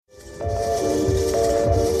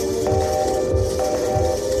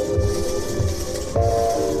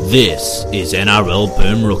This is NRL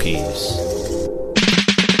Boom Rookies.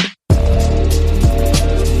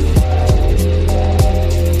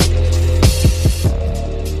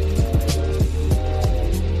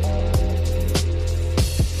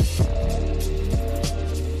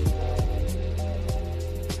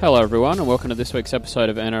 Hello everyone and welcome to this week's episode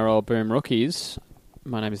of NRL Boom Rookies.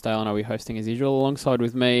 My name is Dale and I'll be hosting as usual. Alongside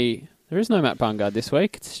with me, there is no Matt Bungard this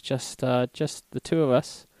week. It's just the two of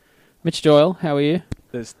us. Mitch Doyle, how are you?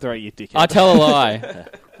 There's three, you dickhead. I tell a lie.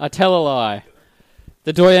 I tell a lie.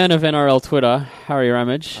 The doyen of NRL Twitter, Harry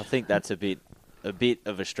Ramage. I think that's a bit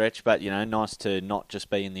of a stretch, but nice to not just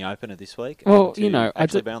be in the opener this week. Well, and to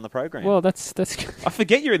actually be on the program. Well, that's. I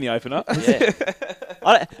forget you're in the opener. Yeah.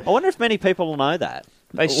 I wonder if many people will know that.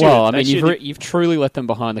 They should. Well, I mean, you've truly let them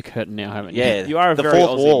behind the curtain now, haven't you? Yeah, You are a the very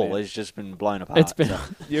fourth Aussie wall man. has just been blown apart. It's been. so.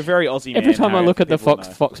 You're a very Aussie man. Every time I Harry, look at the people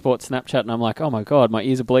Fox Sports Snapchat and I'm like, oh my god, my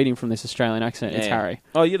ears are bleeding from this Australian accent. It's Yeah. Harry.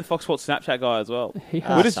 know. Oh, you're the Fox Sports Snapchat guy as well. He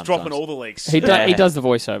Ah, We're just sometimes. dropping all the leaks. He Yeah. does the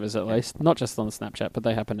voiceovers at least, not just on the Snapchat, but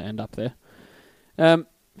they happen to end up there.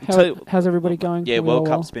 How's everybody going? Yeah, Are we all World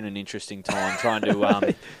well? Cup's been an interesting time trying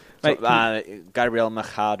to Gabriel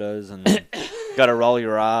Machados and got to roll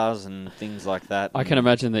your R's and things like that. I can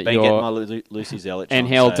imagine that been getting your my Lucy Zelich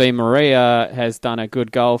Angel on, so- Di Maria has done a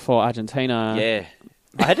good goal for Argentina. Yeah,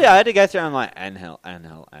 I had to go through and like Angel,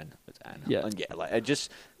 it's Angel, Yeah. and yeah, like it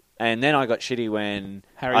just, and then I got shitty when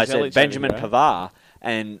Harry I Zelich said Benjamin over here, Pavard,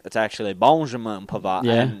 and it's actually Benjamin Pavard,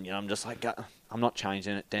 Yeah. and I'm just like, I'm not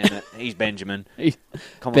changing it, damn it, he's Benjamin. He-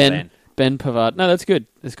 Come on, Ben. Ben Pavard. No, that's good.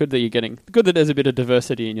 It's good that you're getting good that there's a bit of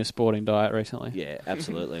diversity in your sporting diet recently. Yeah,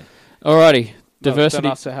 absolutely. Alrighty, diversity.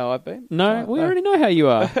 Don't ask her how I've been. No, we already know how you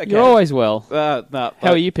are. Okay. You're always well. No.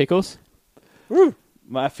 How are you, Pickles?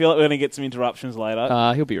 I feel like we're going to get some interruptions later.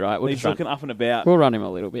 He'll be right. We'll He's just run. looking up and about. We'll run him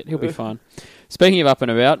a little bit. He'll be fine. Speaking of up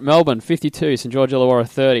and about, Melbourne 52, St George Illawarra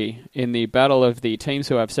 30. In the battle of the teams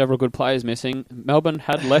who have several good players missing, Melbourne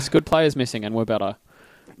had less good players missing and were better.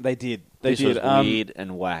 They did. This was weird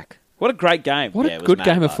and whack. What a great game. What Yeah, a it was good mad,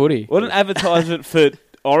 game of but- footy. What an advertisement for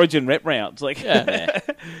Origin rep rounds. Like, Yeah.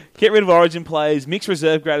 get rid of Origin players, mix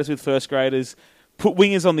reserve graders with first graders, put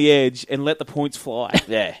wingers on the edge, and let the points fly.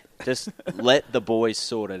 Yeah, just let the boys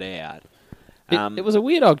sort it out. It was a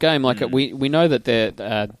weird old game. Like we know that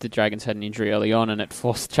the Dragons had an injury early on, and it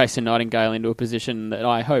forced Jason Nightingale into a position that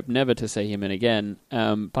I hope never to see him in again.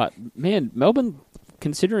 But man, Melbourne,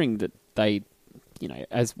 considering that they,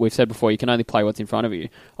 as we've said before, you can only play what's in front of you.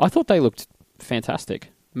 I thought they looked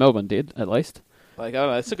fantastic. Melbourne did, at least. Like, I don't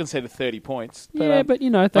know, they still conceded 30 points. But, Yeah, but they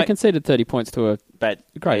like- conceded 30 points to a But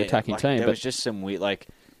great attacking team. There But was just some weird, like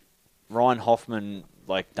Ryan Hoffman,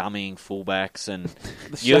 like dummying fullbacks, and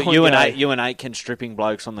you and Aitken stripping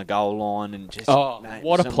blokes on the goal line, and just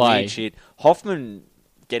what a some play. weird shit. Hoffman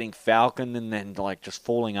getting falconed and then like just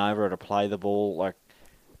falling over to play the ball. Like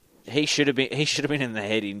he should have been in the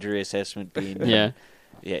head injury assessment bin. Yeah.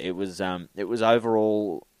 Yeah. It was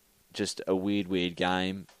overall just a weird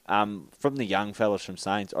game. From the young fellas from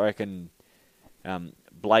Saints, I reckon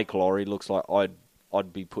Blake Laurie looks like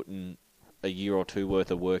I'd be putting a year or two worth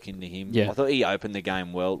of work into him. Yeah. I thought he opened the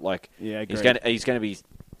game well. Like Yeah, he's agreed. going to be.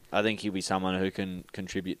 I think he'll be someone who can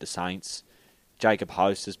contribute to Saints. Jacob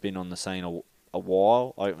Host has been on the scene a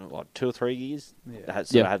while, like 2 or 3 years. Yeah.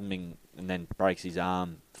 Hasn't been, and then breaks his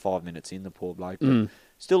arm 5 minutes in. The poor bloke. But Mm.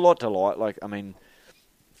 still a lot to like. Like I mean,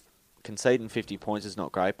 conceding 50 points is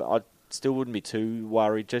not great, but I still wouldn't be too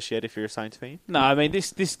worried just yet if you're a Saints fan. No, I mean,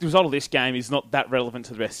 this result of this game is not that relevant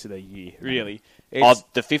to the rest of the year, really. It's,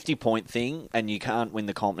 The 50-point thing, and you can't win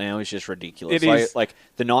the comp now, is just ridiculous. It is. Like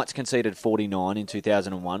the Knights conceded 49 in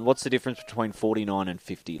 2001. What's the difference between 49 and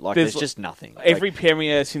 50? Like, there's just nothing. every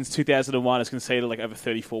Premier since 2001 has conceded like over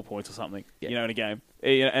 34 points or something, Yeah. in a game.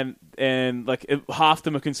 And like half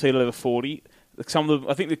them have conceded over 40. Like some of them,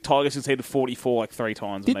 I think the Tigers conceded 44 like 3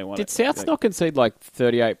 times when they won Did it. Souths Like, not concede like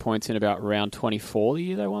 38 points in about round 24 the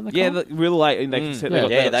year they won the Yeah, comp? really late. And they conceded.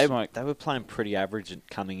 Yeah. They got they were playing pretty average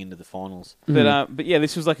coming into the finals. But yeah,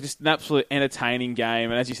 this was like just an absolute entertaining game,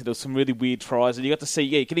 and as you said, there was some really weird tries, and you got to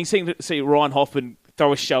see Ryan Hoffman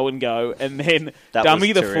throw a show and go, and then That dummy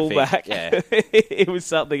was the terrific, fullback. yeah. It was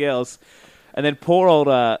something else. And then poor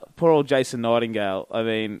old Jason Nightingale. I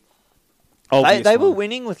mean, obvious They were one.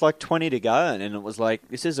 winning with like 20 to go, and it was like,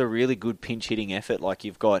 this is a really good pinch-hitting effort. Like,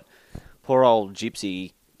 you've got poor old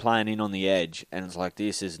Gypsy playing in on the edge, and it's like,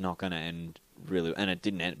 this is not going to end really, and it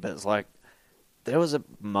didn't end, but it's like, there was a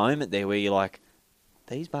moment there where you're like,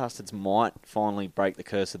 these bastards might finally break the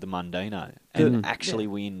curse of the Mundino and actually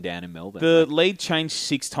win down in Melbourne. The lead changed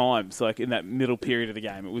 6 times, like in that middle period of the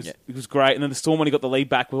game. It was great, and then the Storm only got the lead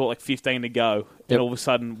back with 15 to go, and all of a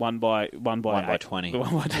sudden won by 20,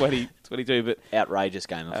 won by 20, 22. But outrageous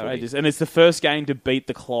game of outrageous, and it's the first game to beat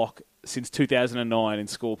the clock since 2009 in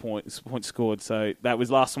points scored. So that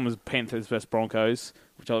was last one was Panthers versus Broncos,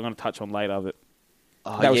 which I'm going to touch on later, but.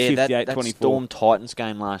 That was 58-24. Storm Titans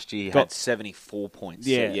game last year had 74 points.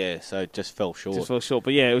 So it just fell short.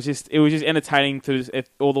 But yeah, it was just entertaining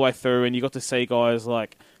all the way through, and you got to see guys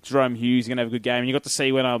like Jerome Hughes going to have a good game, and you got to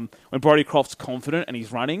see when Brodie Croft's confident and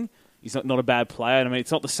he's running, he's not a bad player. And I mean,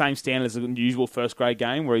 it's not the same standard as an usual first grade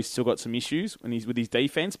game where he's still got some issues when he's with his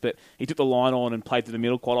defense, but he took the line on and played to the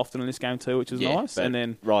middle quite often in this game too, which was nice. And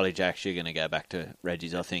then Riley Jacks, you're going to go back to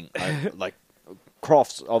Reggie's, I think. Like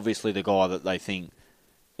Croft's obviously the guy that they think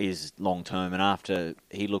is long-term, and after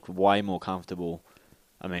he looked way more comfortable,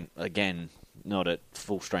 I mean, again, not at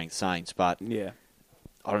full-strength Saints, but I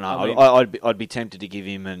don't know. I'd be tempted to give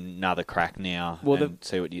him another crack now and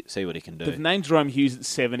see what he can do. They've named Jerome Hughes at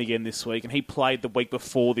 7 again this week, and he played the week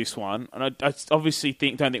before this one. And I obviously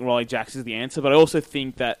don't think Riley Jacks is the answer, but I also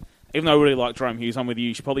think that, even though I really like Jerome Hughes, I'm with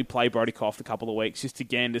you should probably play Brodie Croft a couple of weeks just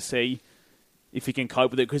again to see if he can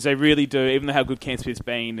cope with it, because they really do, even though how good Cam Smith's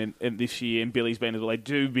been and this year and Billy's been as well, they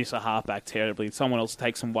do miss a halfback terribly. Someone else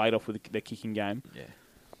takes some weight off with their kicking game. Yeah.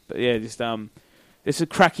 But yeah, just it's a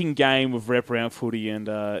cracking game of rep round footy, and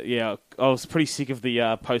I was pretty sick of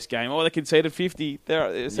the post game. Oh, they conceded 50.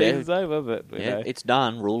 The season's over, but it's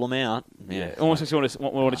done. Rule them out. Yeah, almost just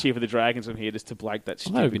want to cheer for the Dragons from here just to break that.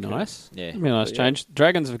 That would be nice. Yeah, that'd be a nice change.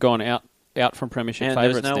 Dragons have gone out from premiership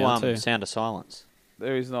favourites now. There's no sound of silence.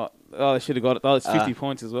 There is not. Oh, they should have got it. Oh, it's 50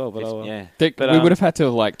 points as well. But we would have had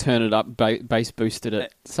to have turn it up, base boosted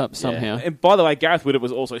it somehow. And by the way, Gareth Widdop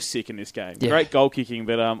was also sick in this game. Yeah. Great goal kicking,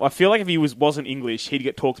 but I feel like if he wasn't English, he'd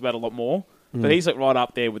get talked about a lot more. But he's right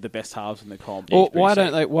up there with the best halves in the comp. Well, why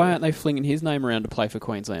aren't they flinging his name around to play for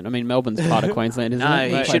Queensland? I mean, Melbourne's part of Queensland, isn't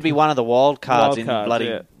it? No, he should be one of the wild cards in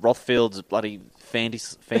Rothfield's bloody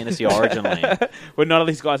fantasy Origin league. Where none of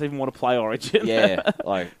these guys even want to play Origin.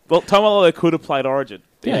 Well, Tomalolo could have played Origin.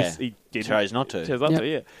 Yeah. He didn't. Chose not to.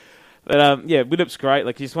 But, Widdop's great.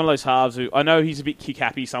 Like, he's one of those halves who, I know he's a bit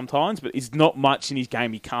kick-happy sometimes, but he's not much in his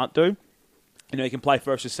game he can't do. You know, he can play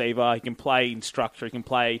first receiver, he can play in structure, he can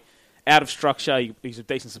play out of structure, he's a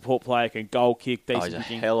decent support player, can goal kick, decent he's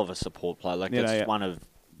kicking. a hell of a support player. That's one of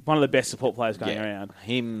the best support players going around.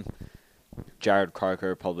 Him, Jared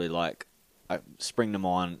Croker, probably spring to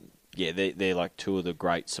mind. Yeah, they're like two of the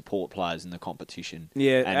great support players in the competition.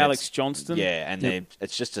 Yeah, and Alex Johnston. Yeah, and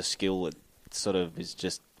it's just a skill that sort of is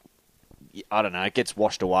just, I don't know, it gets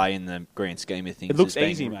washed away in the grand scheme of things. It looks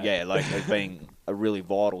easy, mate. Yeah, as being a really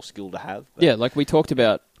vital skill to have. But. Yeah, like we talked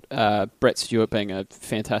about Brett Stewart being a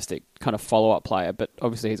fantastic kind of follow-up player, but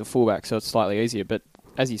obviously he's a fullback, so it's slightly easier. But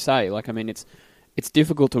as you say, it's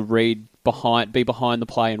difficult to be behind the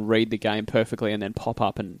play and read the game perfectly and then pop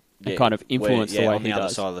up and kind of influence the way on he the other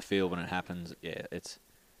does. side of the field when it happens.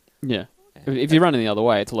 Yeah. If you're running the other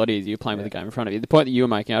way, it's a lot easier. You're playing with the game in front of you. The point that you were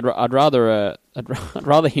making, I'd rather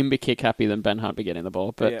him be kick happy than Ben Hunt be getting the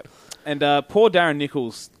ball. But and poor Darren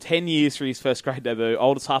Nichols, 10 years for his first grade debut,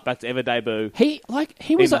 oldest halfback to ever debut. He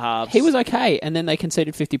was okay, and then they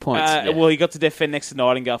conceded 50 points. Well, he got to defend next to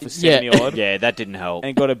Nightingale for 70 odd. Yeah, that didn't help.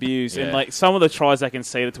 And got abused. Yeah. And some of the tries they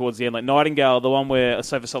conceded towards the end, like Nightingale, the one where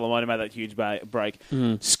Asafa Solomona made that huge break,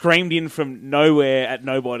 screamed in from nowhere at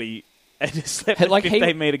nobody. And just left a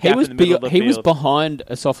 15-metre gap in the middle of the field. He was behind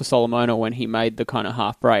Asafa Solomona when he made the kind of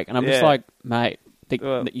half break, and I'm just like, mate,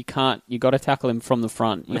 you can't. You got to tackle him from the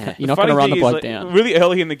front. You're not going to run the bloke down. Really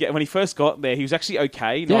early in the game, when he first got there, he was actually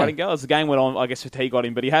okay. Nightingale, as the game went on, I guess fatigue got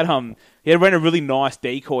him, but he had ran a really nice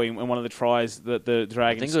decoy in one of the tries that the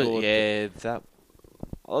Dragons scored. That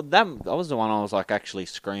was the one I was actually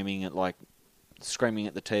screaming at the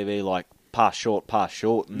TV pass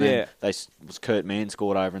short, and then was Kurt Mann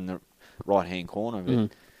scored over in the right-hand corner.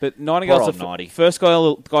 But Nightingale's the first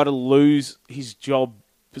guy to lose his job.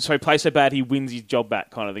 So he plays so bad he wins his job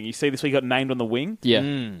back, kind of thing. You see this week he got named on the wing. Yeah,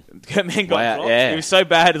 Man got dropped. He was so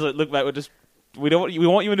bad. It's like, look, mate, we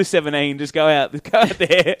want you into 17. Just go out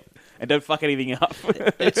there and don't fuck anything up.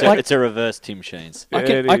 It's a reverse Tim Sheens. I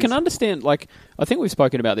can understand. I think we've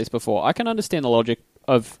spoken about this before. I can understand the logic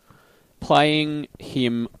of playing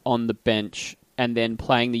him on the bench and then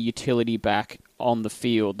playing the utility back on the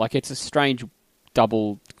field. It's a strange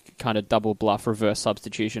double bluff reverse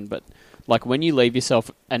substitution, but Like, when you leave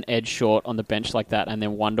yourself an edge short on the bench like that and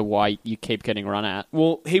then wonder why you keep getting run at.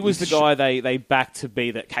 Well, he was the guy they backed to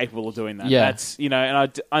be that capable of doing that. Yeah. That's, and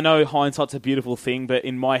I know hindsight's a beautiful thing, but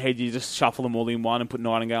in my head, you just shuffle them all in one and put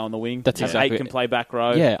Nightingale on the wing. That's exactly Aitken play back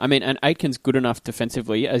row. Yeah, I mean, and Aitken's good enough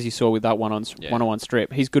defensively, as you saw with that one-on-one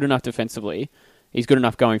strip. He's good enough defensively. He's good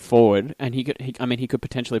enough going forward, and he could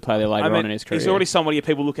potentially play there later on in his career. He's already somebody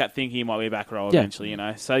people look at thinking he might be a back row eventually,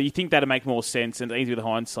 So you think that'd make more sense and easy with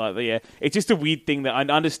hindsight. But yeah, it's just a weird thing that I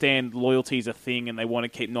understand loyalty is a thing and they want to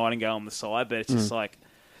keep Nightingale on the side, but it's just like,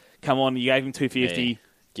 come on, you gave him 250. Yeah.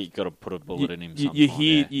 You got to put a bullet in him.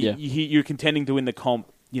 You're contending to win the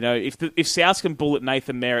comp. If South can bullet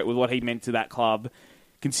Nathan Merritt with what he meant to that club,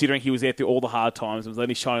 considering he was there through all the hard times and was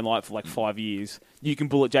only shining light for 5 years, you can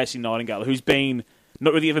bullet Jason Nightingale, who's been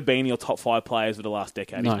not really ever been in your top 5 players of the last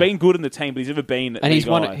decade. No. He's been good in the team, but he's never been. And he's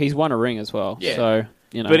won a ring as well. Yeah. So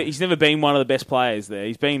but he's never been one of the best players there.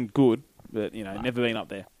 He's been good, but never been up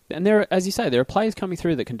there. And as you say, there are players coming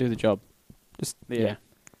through that can do the job. Just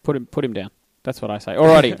put him down. That's what I say.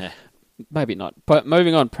 Alrighty, maybe not. But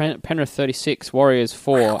moving on, Penrith 36, Warriors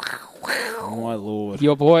 4. Oh my lord,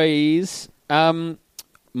 Your boys.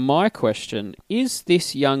 My question is: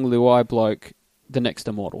 this young Luai bloke the next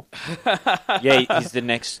immortal? Yeah, he's the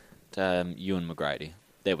next Ewan McGrady.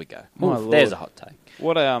 There we go. My There's lord. a hot take.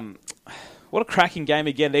 what a cracking game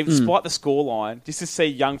again. Even despite the scoreline, just to see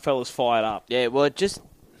young fellas fired up. Yeah, well,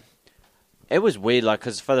 it was weird,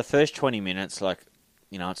 because for the first 20 minutes, it's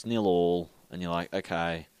 0-0, and you're like,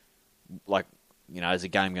 okay, is the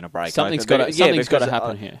game going to break? Something's got to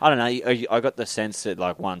happen here. I don't know. I got the sense that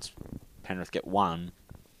once Penrith get one,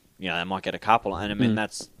 they might get a couple, and I mean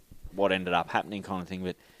that's what ended up happening, kind of thing.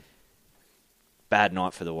 But bad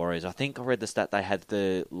night for the Warriors. I think I read the stat they had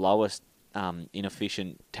the lowest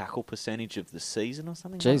inefficient tackle percentage of the season or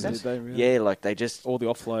something. Jesus. Did they really? Yeah, they just All the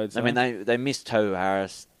offloads. I mean, they missed Tohu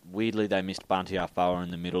Harris. Weirdly, they missed Bunty Afoa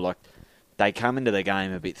in the middle. They come into the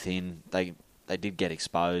game a bit thin. They did get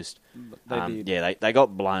exposed. They did. Yeah, they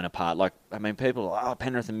got blown apart. People are,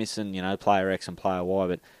 Penrith are missing, player X and player Y,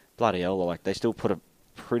 but bloody hell, they still put a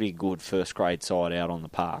pretty good first grade side out on the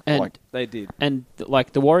park. And they did. And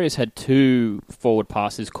the Warriors had 2 forward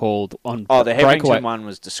passes called on the breakaway. Hetherington one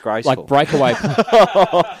was disgraceful. Breakaway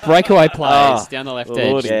plays down the left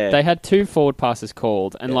edge. Yeah. They had 2 forward passes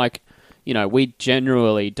called, and we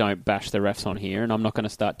generally don't bash the refs on here, and I'm not going to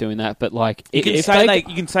start doing that. But you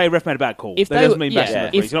can say ref made a bad call. If that they doesn't mean bashing the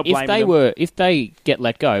referees. You're not blaming them. If they get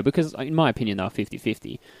let go, because in my opinion they're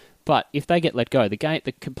 50-50. But if they get let go,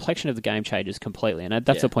 the complexion of the game changes completely, and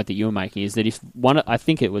that's the point that you were making. Is that if one, I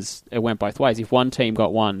think it went both ways. If one team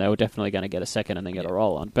got one, they were definitely going to get a second and then get a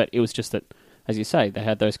roll on. But it was just that, as you say, they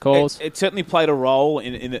had those calls. It certainly played a role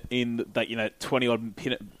in that 20-odd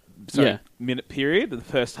minute period in the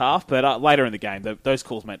first half. But later in the game, those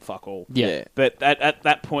calls meant fuck all. Yeah. But at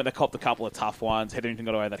that point, they copped a couple of tough ones. Hetherington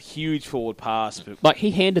got away with that huge forward pass. But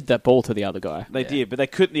He handed that ball to the other guy. They did, but they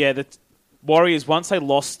couldn't. Yeah, the Warriors, once they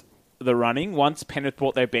lost the running, once Penrith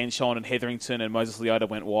brought their bench on and Hetherington and Moses Leota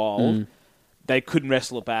went wild, they couldn't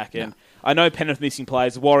wrestle it back. And I know Penrith missing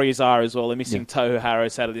players. The Warriors are as well. They're missing Tohu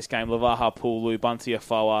Harris out of this game, Lavaha Pulu, Bunty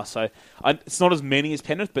Afoa. So it's not as many as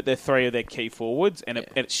Penrith, but they're 3 of their key forwards, and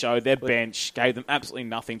it showed. Their bench gave them absolutely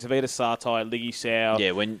nothing. Tavita Sartai, Liggy Sau.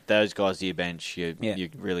 Yeah, when those guys are your bench, you're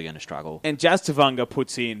really going to struggle. And Jazz Tavanga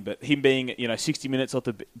puts in, but him being 60 minutes off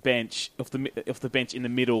the bench in the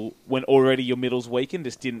middle when already your middle's weakened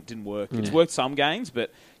just didn't work. It's worked some games,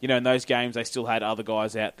 but in those games they still had other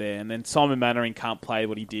guys out there, and then Simon Mannering can't play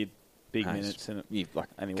what he did. Big minutes, and he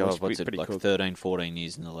was pretty cooked. 13, 14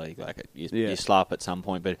 years in the league. You slap at some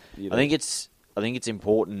point, but I think it's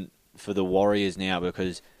important for the Warriors now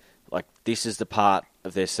because this is the part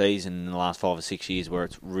of their season in the last 5 or 6 years where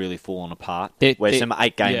it's really fallen apart. Where some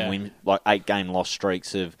 8-game 8-game loss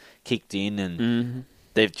streaks have kicked in, and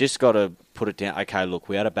they've just got to put it down. Okay, look,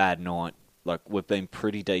 we had a bad night. We've been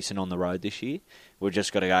pretty decent on the road this year. We've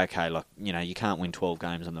just got to go, okay, you can't win 12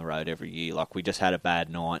 games on the road every year. We just had a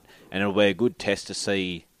bad night. And it'll be a good test to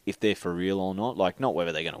see if they're for real or not. Not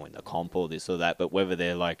whether they're going to win the comp or this or that, but whether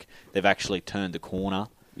they're they've actually turned the corner.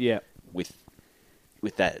 Yeah. With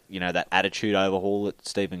that, that attitude overhaul that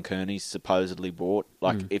Stephen Kearney's supposedly brought.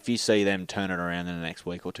 If you see them turn it around in the next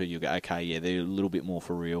week or two, you go, okay, yeah, they're a little bit more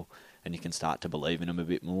for real. And you can start to believe in them a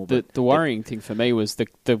bit more. The worrying thing for me was the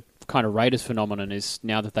kind of Raiders phenomenon is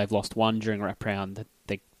now that they've lost one during wrap round,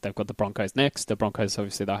 that they've got the Broncos next. The Broncos,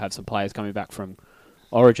 obviously, they'll have some players coming back from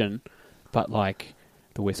Origin. But,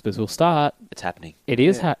 the whispers will start. It's happening. It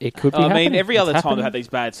is. It could be. I happening. mean, every It's other time happening. they've had these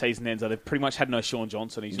bad season ends, they've pretty much had no Sean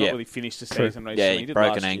Johnson. He's not really finished the True. season recently. Yeah, He did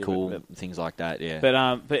broken last year, ankle, things like that. Yeah,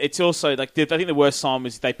 but it's also like I think the worst sign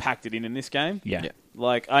was they packed it in this game. Yeah.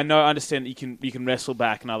 Like I understand that you can wrestle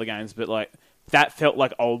back in other games, but like that felt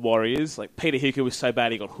like old Warriors. Like Peter Hicker was so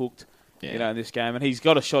bad he got hooked, in this game, and he's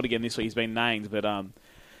got a shot again this week. He's been named, but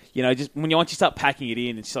just once you start packing it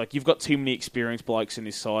in, it's like you've got too many experienced blokes in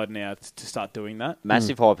this side now to start doing that.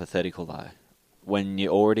 Massive hypothetical though. When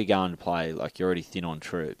you're already going to play, like you're already thin on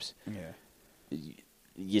troops,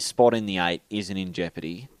 your spot in the 8 isn't in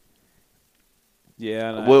jeopardy.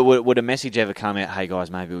 Yeah, I know. Would a message ever come out, hey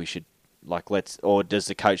guys, maybe we should, or does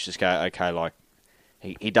the coach just go, okay, like,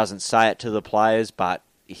 he doesn't say it to the players, but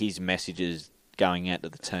his messages going out to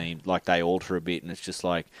the team, like they alter a bit, and it's just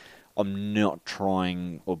like, I'm not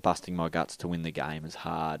trying or busting my guts to win the game as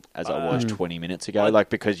hard as I was 20 minutes ago,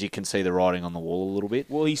 because you can see the writing on the wall a little bit.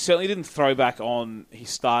 Well, he certainly didn't throw back on his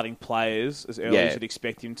starting players as early as you'd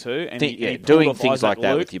expect him to, and he doing off things Isaac like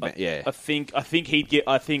that Luke. with you,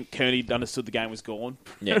 I think Kearney understood the game was gone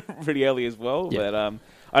pretty early as well. Yeah.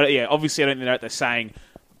 But obviously I don't know what they're saying.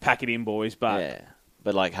 Pack it in, boys. But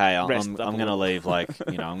But like, hey, I'm Rest up going a to little. leave. Like,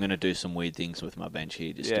 I'm going to do some weird things with my bench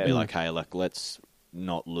here, just to be like, hey, like, let's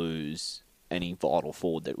not lose any vital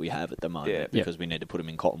forward that we have at the moment because we need to put him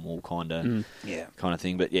in cotton wool kind of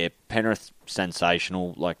thing. But yeah, Penrith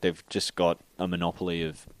sensational. Like they've just got a monopoly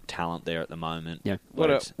of talent there at the moment. Yeah.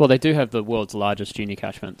 What Well, they do have the world's largest junior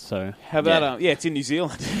catchment, so... how about it's in New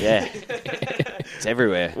Zealand. Yeah, it's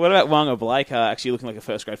everywhere. What about Wanga Blake actually looking like a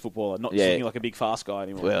first grade footballer, not just looking like a big fast guy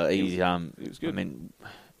anymore? Well, he was good. I mean,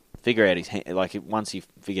 figure out his once he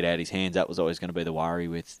figured out his hands, that was always going to be the worry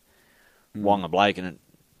with Wanga Blake, and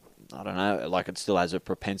I don't know, like it still has a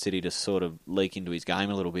propensity to sort of leak into his game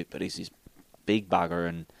a little bit, but he's this big bugger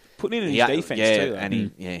and putting in his defense too. And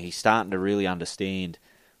he's starting to really understand,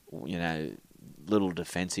 little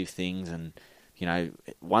defensive things, and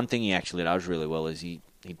one thing he actually does really well is he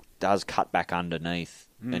does cut back underneath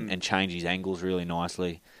and change his angles really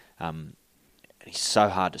nicely. He's so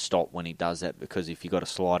hard to stop when he does that, because if you've got a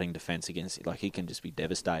sliding defence against it, like he can just be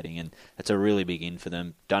devastating, and it's a really big in for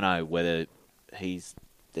them. Don't know whether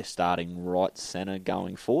they're starting right centre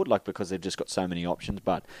going forward, because they've just got so many options,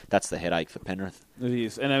 but that's the headache for Penrith. It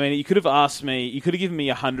is. And I mean, you could have given me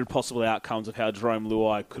 100 possible outcomes of how Jerome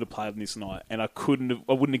Luai could have played this night, and I wouldn't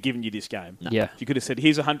have given you this game. No. Yeah. If you could have said,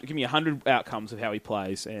 give me 100 outcomes of how he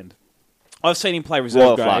plays, and I've seen him play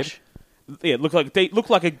reserve grade. Flush. Yeah, look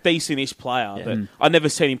like a decent-ish player, but I've never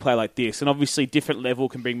seen him play like this. And obviously, different level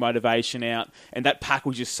can bring motivation out, and that pack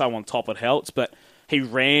was just so on top it helps. But he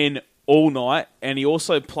ran all night, and he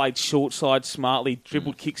also played short side smartly,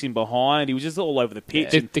 dribbled kicks in behind. He was just all over the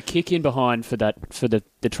pitch. The kick in behind for the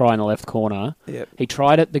try in the left corner. Yep. He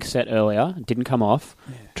tried it the set earlier, didn't come off.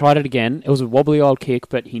 Tried it again. It was a wobbly old kick,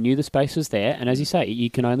 but he knew the space was there. And as you say, you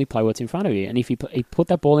can only play what's in front of you. And if he put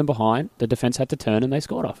that ball in behind, the defence had to turn, and they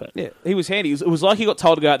scored off it. Yeah, he was handy. It was like he got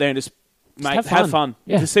told to go out there and just have fun.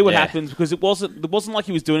 Yeah. To see what Yeah. happens, because it wasn't like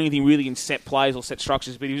he was doing anything really in set plays or set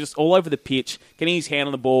structures, but he was just all over the pitch, getting his hand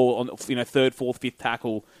on the ball on third, fourth, fifth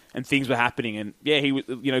tackle, and things were happening. And he was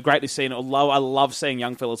great to see. And I love seeing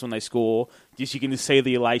young fellas when they score. Just you can just see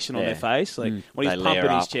the elation on their face, when he's They pumping layer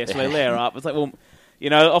his up. chest, they layer up. It's like, well,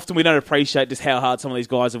 often we don't appreciate just how hard some of these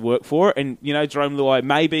guys have worked for it. And Jerome Luai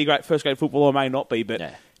may be a great first grade footballer, may not be, but.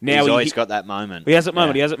 Yeah. Now he's always got that moment. He has that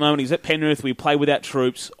moment. He has that moment. He's at Penrith. We play without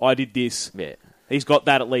troops. I did this. Yeah. He's got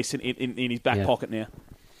that at least in his back pocket now.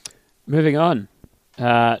 Moving on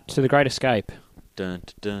to the Great Escape. Dun,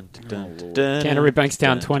 dun, dun, dun, dun, dun, Canterbury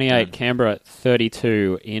Bankstown dun, 28, dun. Canberra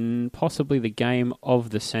 32 in possibly the game of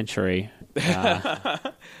the century.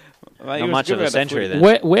 Not much of a century then.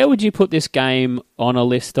 Where would you put this game on a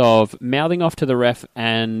list of mouthing off to the ref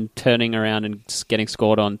and turning around and getting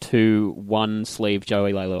scored on to one-sleeve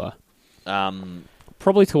Joey Leilua?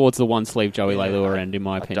 Probably towards the one-sleeve Joey Leilua end, in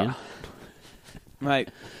my opinion. Mate,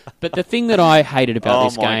 But the thing that I hated about Oh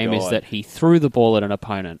this my game is God. that he threw the ball at an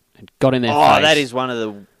opponent and got in their face. Oh, that is one of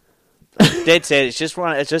the dead set. It's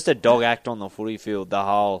just a dog act on the footy field. The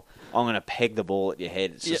whole I'm going to peg the ball at your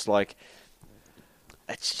head. It's just like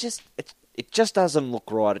it just doesn't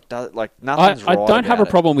look right. It does nothing's I right. don't have a about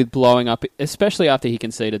it. problem with blowing up, especially after he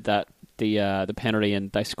conceded that the penalty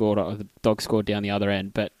and they scored, or the dog scored down the other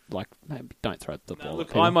end. But maybe don't throw the ball. look,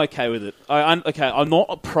 at people. I'm okay with it. I'm not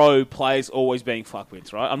a pro players always being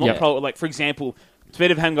fuckwits, right? I'm not pro. For example,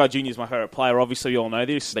 Tvedev Hamgai Jr. is my favourite player. Obviously, you all know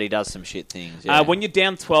this. But he does some shit things. Yeah. When you're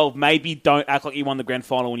down 12, maybe don't act like you won the grand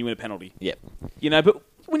final when you win a penalty. Yep. But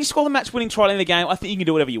when you score the match-winning try in the game, I think you can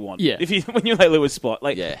do whatever you want. Yeah. When you're in Lewis' spot,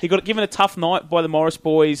 he got given a tough night by the Morris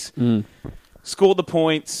boys. Scored the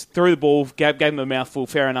points, threw the ball, gave them a mouthful.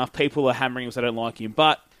 Fair enough. People are hammering him because they don't like him,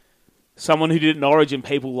 but someone who did it in Origin,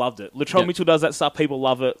 people loved it. Latrell Mitchell does that stuff, people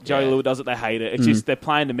love it. Joey Lua does it, they hate it. It's just they're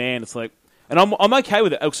playing the man. It's like, and I'm okay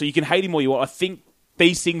with it. So you can hate him all you want. I think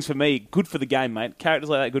these things for me, good for the game, mate. Characters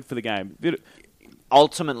like that, good for the game.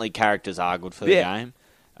 Ultimately, characters are good for the game.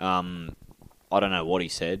 I don't know what he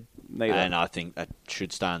said, and I think that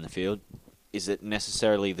should stay on the field. Is it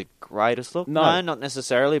necessarily the greatest look? No, not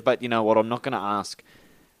necessarily. But you know what? I'm not going to ask,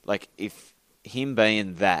 like, if him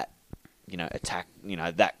being that, attack,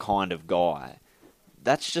 that kind of guy,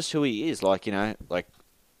 that's just who he is. Like,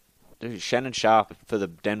 dude, Shannon Sharp for the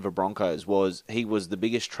Denver Broncos was the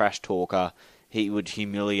biggest trash talker. He would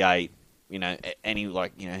humiliate,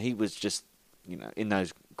 he was just, in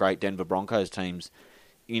those great Denver Broncos teams,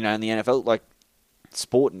 in the NFL, like,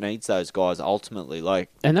 sport needs those guys ultimately. Like,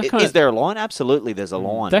 and that is there a line? Absolutely, there's a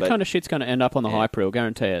line. That kind of shit's going to end up on the hype reel,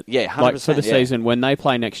 guarantee it. Yeah, 100%. Like for the season when they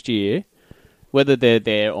play next year, whether they're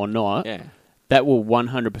there or not, that will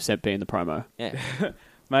 100% be in the promo. Yeah,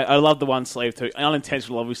 mate, I love the one sleeve too.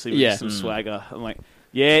 Unintentional, obviously, with some swagger. I'm like,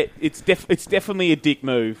 it's definitely a dick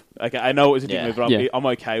move. Okay, I know it was a dick move, but I'm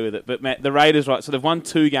okay with it. But Matt, the Raiders, right? So they've won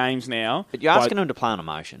 2 games now. But you're asking them to play on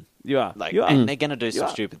emotion. You are. And they're going to do some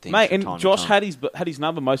stupid things. Mate, and Josh had his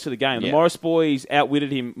number most of the game. The Morris boys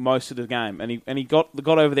outwitted him most of the game. And he got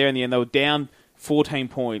over there in the end. They were down 14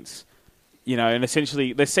 points. And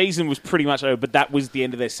essentially their season was pretty much over, but that was the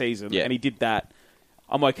end of their season. Yeah. And he did that.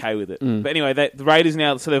 I'm okay with it. But anyway, the Raiders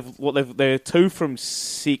now, so they're 2 from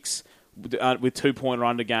 6 with 2-point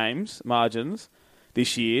under games margins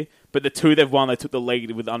this year. But the 2 they've won, they took the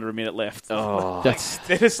lead with under a minute left. Oh,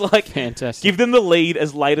 they're just like, fantastic. Give them the lead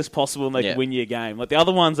as late as possible and they can win you a game. Like the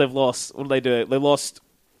other ones they've lost, what did they do? They lost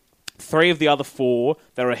 3 of the other 4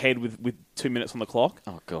 that were ahead with 2 minutes on the clock.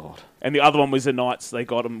 Oh, God. And the other one was the Knights. They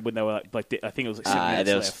got them when they were like I think it was like 7 minutes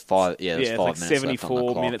there was left. 5, there was 5 like minutes 74 left on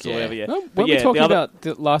the clock, minutes or whatever, Well, when we were talking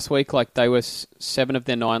about last week, like they were 7 of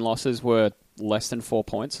their 9 losses were less than 4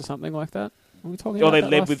 points or something like that. Are we talking about they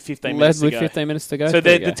that led with 15 minutes to go. 15 minutes to go. So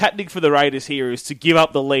the tactic for the Raiders here is to give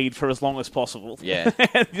up the lead for as long as possible. Yeah.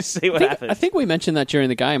 And just see what happens. I think we mentioned that during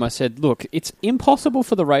the game. I said, look, it's impossible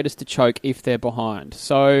for the Raiders to choke if they're behind.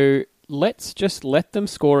 So let's just let them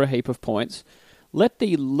score a heap of points. Let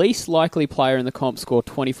the least likely player in the comp score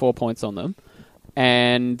 24 points on them.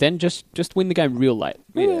 And then just win the game real late.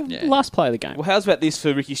 Last play of the game. Well, how's about this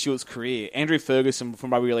for Ricky Stewart's career? Andrew Ferguson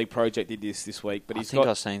from Rugby League Project did this week, but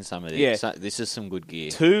I've seen some of this. Yeah. So this is some good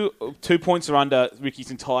gear. 2 points are under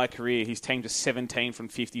Ricky's entire career. His team to 17 from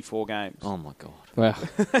 54 games. Oh my God! Wow,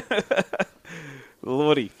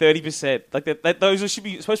 Lordy, 30%. Like those should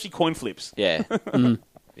be supposed to be coin flips. Yeah,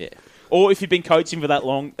 yeah. Or if you've been coaching for that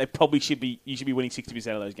long, they probably should be. You should be winning 60%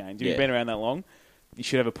 of those games. If you've been around that long, you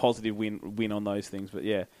should have a positive win on those things. But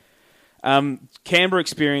yeah. Canberra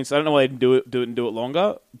experience, I don't know why they didn't do it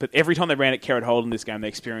longer, but every time they ran at Kerrod Holden this game, they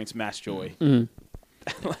experienced mass joy.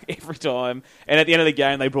 Like every time. And at the end of the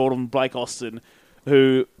game, they brought on Blake Austin,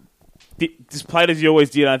 who just played as he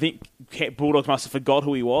always did. I think Bulldogs must have forgot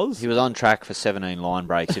who he was. He was on track for 17 line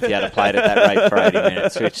breaks if he had played at that rate for 80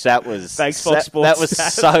 minutes, which that was... Thanks, Fox Sports. That was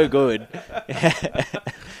so good.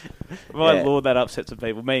 My Lord, that upset some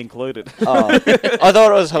people, me included. I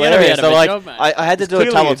thought it was hilarious. So, like, I had to do a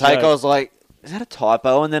double take. I was like, is that a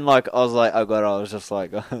typo? And then, like, I was like, oh God, I was just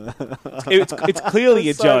like... it's clearly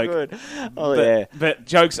a joke. Good. Oh, but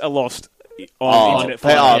jokes are lost on the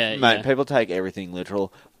internet. Mate, people take everything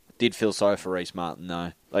literal. Did feel sorry for Reece Martin,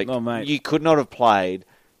 though. Like, mate. You could not have played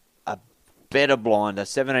a better blinder,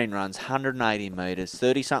 17 runs, 180 metres,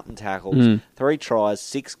 30-something tackles, 3 tries,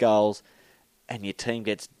 6 goals, and your team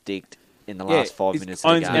gets dicked in the last 5 minutes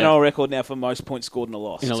of the game. Owns NRL record now for most points scored in a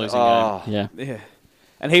loss. In a losing game. Yeah.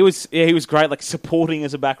 And he was great, like supporting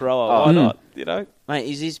as a back rower. Why not? Mate,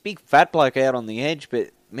 he's this big fat bloke out on the edge,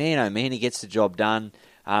 but man, oh man, he gets the job done.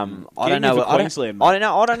 I don't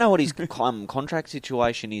know what his contract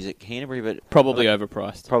situation is at Canterbury, but probably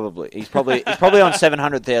overpriced. Probably he's probably on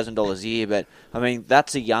 $700,000 a year, but I mean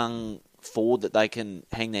that's a young forward that they can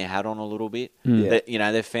hang their hat on a little bit.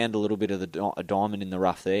 They've found a little bit of a diamond in the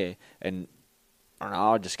rough there, and I don't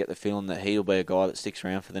know. I just get the feeling that he'll be a guy that sticks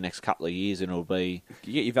around for the next couple of years, and it'll be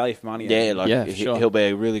you get your value for money. He'll be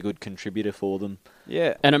a really good contributor for them.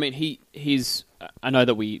 Yeah, and I mean he's. I know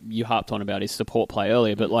that you harped on about his support play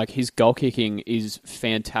earlier, but like his goal kicking is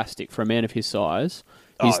fantastic for a man of his size.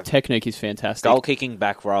 His technique is fantastic. Goal kicking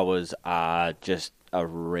back rowers are just a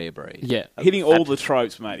rare breed. Yeah. Hitting all the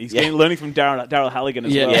tropes, mate. He's learning from Daryl Halligan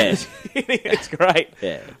as well. Yeah. It's great.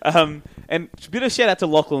 Yeah. And a bit of shout out to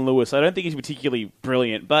Lachlan Lewis. I don't think he's particularly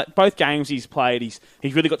brilliant, but both games he's played, he's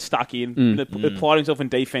really got stuck in, applied himself in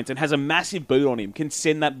defence, and has a massive boot on him. Can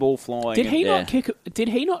send that ball flying. Did he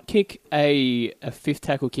not kick a fifth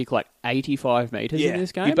tackle kick like 85 metres in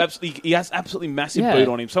this game? He has absolutely massive boot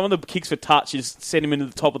on him. Some of the kicks for touches send him into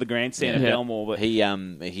the top of the grandstand at Belmore, but he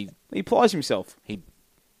applies himself. He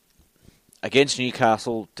against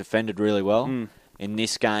Newcastle defended really well. In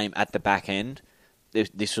this game at the back end,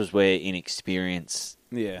 this was where inexperience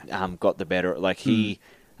got the better. Like it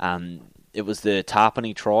was the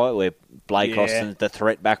Tarpany try where Blake Austin, the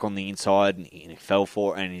threat back on the inside, and he fell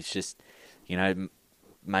for it, and it's just,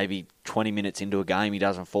 maybe 20 minutes into a game he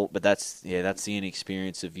doesn't fall, but that's the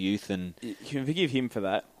inexperience of youth. And you can forgive him for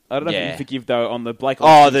that. I don't know if you can forgive, though, on the Blake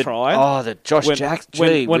Austin try. The Josh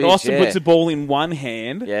Jackson. When Austin puts the ball in one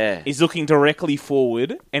hand, he's looking directly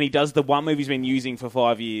forward, and he does the one move he's been using for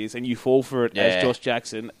 5 years, and you fall for it as Josh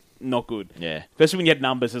Jackson. Not good. Yeah. Especially when you had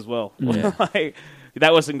numbers as well. Yeah.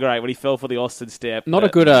 That wasn't great when he fell for the Austin step. Not a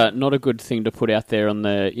good thing to put out there on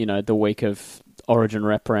the week of Origin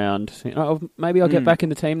rep round. Maybe I'll get back in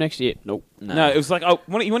the team next year. Nope. No, it was like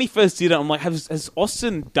when he first did it, I'm like, has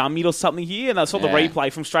Austin dummied or something here? And I saw the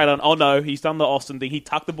replay from straight on. Oh no, he's done the Austin thing. He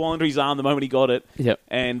tucked the ball under his arm the moment he got it. Yep.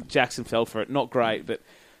 And Jackson fell for it. Not great, but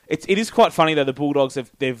it is quite funny though. The Bulldogs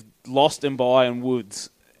they've lost Mbai and Woods,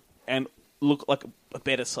 and look like a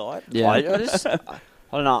better side. Yeah.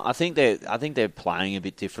 I don't know. I think they're playing a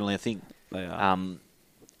bit differently. I think they are.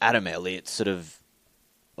 Adam Elliott's sort of.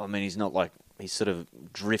 I mean, he's not like. He's sort of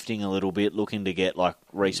drifting a little bit, looking to get like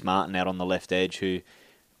Reece Martin out on the left edge, who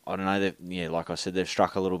I don't know. Like I said, they've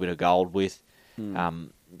struck a little bit of gold with.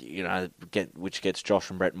 Which gets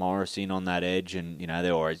Josh and Brett Morris in on that edge, and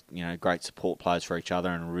they're always great support players for each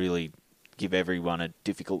other, and really give everyone a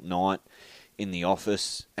difficult night in the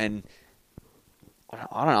office. And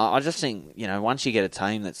I don't know. I just think once you get a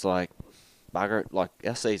team that's like bugger it, like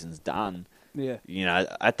our season's done. Yeah.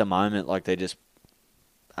 At the moment, like they're just.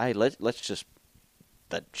 Hey, let's just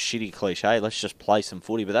that shitty cliche. Let's just play some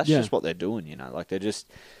footy, but that's just what they're doing. Like they're just,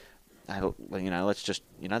 let's just,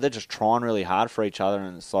 they're just trying really hard for each other,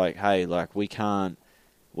 and it's like, hey, like we can't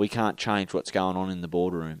change what's going on in the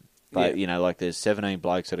boardroom, but like there's 17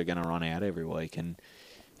 blokes that are going to run out every week, and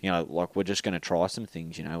like we're just going to try some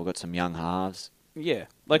things. We've got some young halves. Yeah,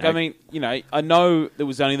 I mean, I know there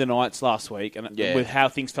was only the Knights last week, and with how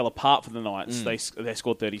things fell apart for the Knights, they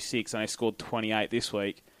scored 36 and they scored 28 this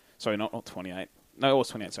week. Sorry, not 28. No, it was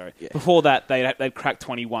 28. Sorry. Yeah. Before that, they'd cracked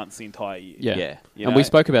 20 once the entire year. Yeah. And we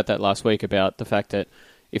spoke about that last week about the fact that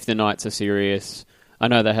if the Knights are serious, I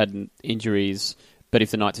know they had injuries, but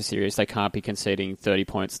if the Knights are serious, they can't be conceding 30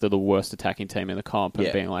 points to the worst attacking team in the comp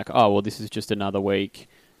and being like, oh well, this is just another week,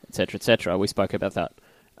 etc., etc. We spoke about that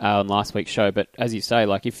on last week's show, but as you say,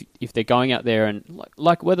 like if they're going out there and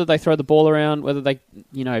like whether they throw the ball around, whether they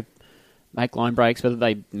make line breaks, whether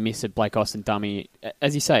they miss a Blake Austin dummy,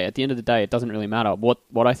 as you say, at the end of the day, it doesn't really matter.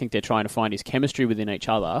 What I think they're trying to find is chemistry within each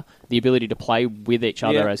other, the ability to play with each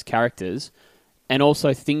other as characters, and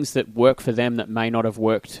also things that work for them that may not have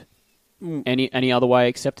worked any other way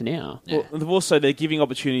except now. Yeah. Well, they're giving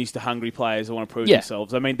opportunities to hungry players who want to prove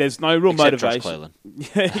themselves. I mean, there's no real motivation.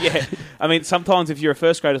 Yeah. I mean, sometimes if you're a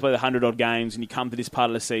first grader who's played 100-odd games and you come to this part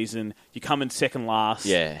of the season, you come in second last.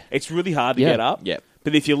 Yeah. It's really hard to get up. Yeah.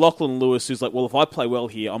 But if you're Lachlan Lewis, who's like, well, if I play well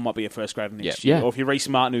here, I might be a first grader next year. Or if you're Reece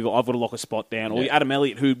Martin, who I've got to lock a spot down. Or Adam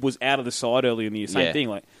Elliott, who was out of the side earlier in the year, same thing.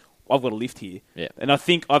 Like, I've got to lift here. Yeah. And I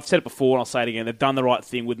think, I've said it before and I'll say it again, they've done the right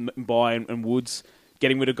thing with Mbai and Woods,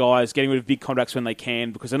 getting rid of guys, getting rid of big contracts when they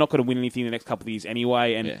can, because they're not going to win anything in the next couple of years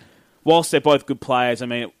anyway. And whilst they're both good players, I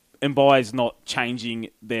mean, Mbai's not changing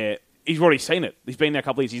their... He's already seen it. He's been there a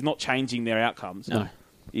couple of years. He's not changing their outcomes. No.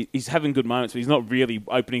 He's having good moments, but he's not really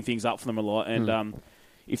opening things up for them a lot. And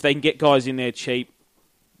if they can get guys in there cheap,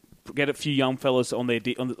 get a few young fellas on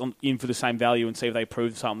in for the same value and see if they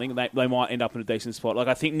prove something, they might end up in a decent spot. Like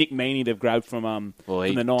I think Nick Meaney they've grabbed from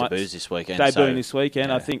the Knights. Debuts this weekend. This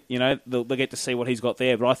weekend. I think they'll get to see what he's got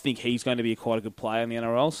there. But I think he's going to be quite a good player in the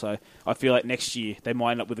NRL. So I feel like next year they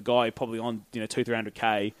might end up with a guy probably on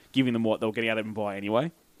 200-300K, giving them what they'll get out of him by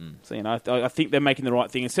anyway. So I think they're making the right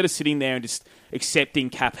thing instead of sitting there and just accepting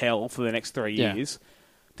cap hell for the next 3 years.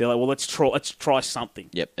 They're like, well, let's try something.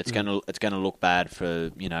 Yep, it's gonna look bad for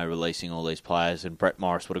releasing all these players, and Brett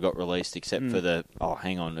Morris would have got released except for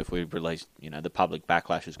hang on, if we release the public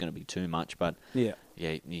backlash is going to be too much, but you're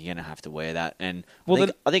gonna have to wear that, and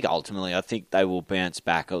I think ultimately they will bounce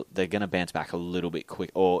back. They're going to bounce back a little bit quick,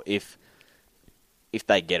 or if if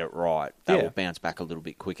they get it right, they Yeah. will bounce back a little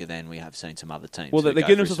bit quicker than we have seen some other teams. Well, who they're go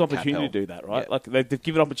giving through themselves some an opportunity cap to help. do that, right? Yeah. Like they've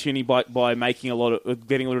given making making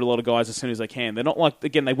getting rid of a lot of guys as soon as they can. They're not like,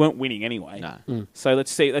 again, they weren't winning anyway. No. So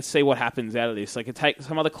let's see what happens out of this. Like, it take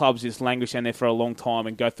some other clubs just languish down there for a long time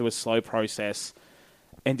and go through a slow process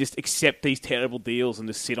and just accept these terrible deals and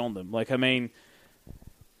just sit on them. Like, I mean,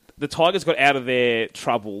 the Tigers got out of their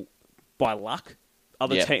trouble by luck.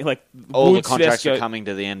 Other Yeah. team, like All Woods, the contracts Tedesco- are coming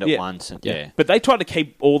to the end at Yeah. once. And, Yeah. yeah. But they tried to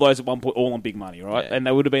keep all those at one point, all on big money, right? Yeah. And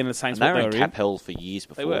they would have been in the same And they spot were they in were cap hell for years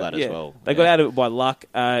before that as well. They got out of it by luck.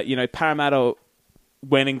 Parramatta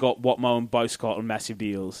went and got Watmo and Boscott on massive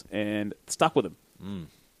deals and stuck with them.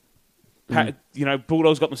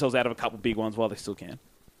 Bulldogs got themselves out of a couple of big ones while they still can.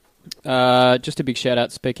 Just a big shout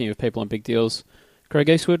out, speaking of people on big deals, Craig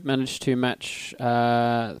Eastwood managed to match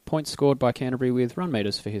points scored by Canterbury with run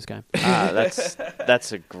meters for his game.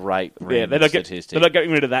 That's a great They're not statistic.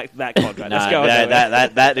 getting rid of that contract. No, Let's go.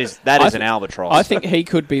 that is an albatross. I think he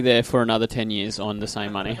could be there for another 10 years on the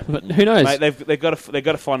same money, but who knows? Mate, they've got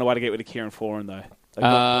to find a way to get rid of Kieran Foran though.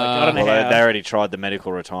 I don't know Well, how. they already tried the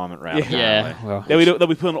medical retirement route. yeah, well, They'll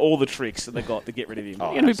be putting all the tricks that they got to get rid of him.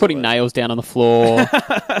 you're going to be putting nails down on the floor.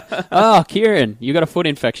 Oh, Kieran, you got a foot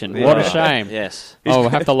infection. What a shame. Yes. Oh, we'll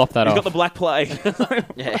have to lop that He's off. got the black plague.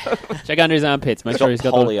 Yeah. Check under his armpits. Make He's sure got he's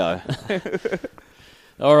got polio.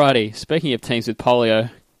 Alrighty, speaking of teams with polio,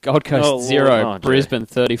 Gold Coast Oh, Lord. 0, Oh, dear. Brisbane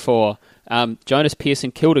 34. Jonas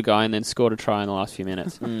Pearson killed a guy and then scored a try in the last few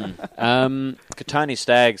minutes. Tony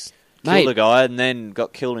Staggs Mate. killed a guy and then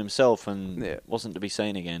got killed himself and Yeah. wasn't to be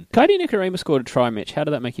seen again. Cody Nicarima scored a try, Mitch. How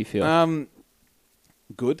did that make you feel?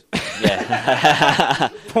 Good. Yeah.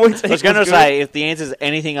 Points I was going to equals good. say, if the answer's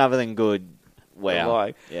anything other than good, wow.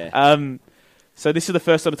 Lie. Yeah. So this is the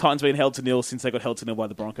first time the Titans been held to nil since they got held to nil by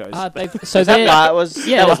the Broncos. So Was that they're, like, was,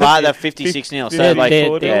 yeah, that was like- like that 56-0. So Yeah, like, they're,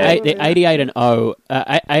 forward, they're, yeah. they're 88-0,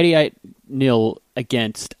 88-0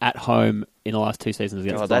 against at home in the last two seasons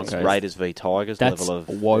against oh, the that's Broncos. Raiders v Tigers That's level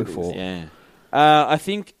of woeful. Yeah. I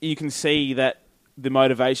think you can see that the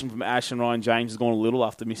motivation from Ash and Ryan James has gone a little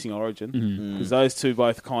after missing Origin because those two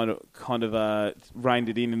both kind of reined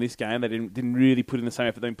it in this game. They didn't really put in the same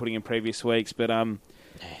effort they've been putting in previous weeks, but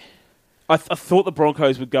I thought the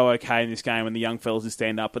Broncos would go okay in this game and the young fellas would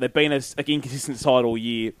stand up, but they've been an inconsistent side all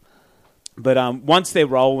year. But once they're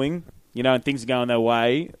rolling, and things are going their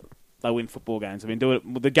way, they win football games. I mean,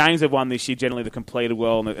 the games they've won this year generally they've completed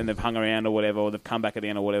well and they've hung around or whatever, or they've come back at the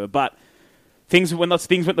end or whatever. But things went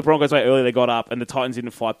the Broncos way early, they got up and the Titans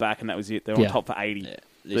didn't fight back, and that was it. They're on top for 80. Yeah.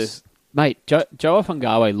 This- Mate, Joe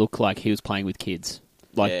Afangawe looked like he was playing with kids.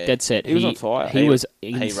 Like, Yeah. dead set. He was on fire. He was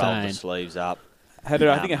He rolled the insane. sleeves up. Had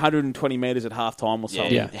I think 120 metres at half time or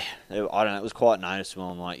something. Yeah. I don't know. It was quite noticeable.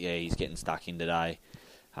 I'm like, yeah, he's getting stuck in today.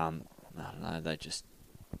 I don't know.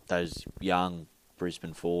 Those young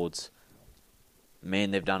Brisbane forwards,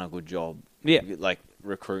 man, they've done a good job. Yeah. Like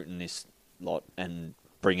recruiting this lot and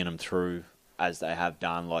bringing them through as they have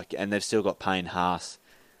done. Like, and they've still got Payne Haas,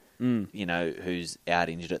 who's out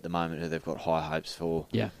injured at the moment, who they've got high hopes for.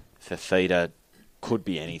 Yeah. Fafita could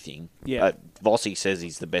be anything. Yeah. Vossi says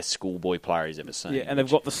he's the best schoolboy player he's ever seen. Yeah, and they've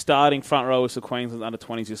got the starting front rowers for Queensland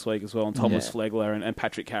under-20s this week as well, and Thomas Flegler and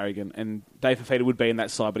Patrick Carrigan. And Dave Fafita would be in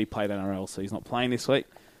that side, but he played NRL, so he's not playing this week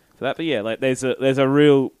for that. But yeah, there's a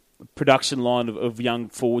real production line of young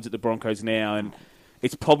forwards at the Broncos now, and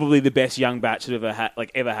it's probably the best young batch they've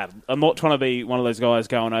ever had. I'm not trying to be one of those guys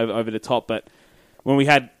going over the top, but when we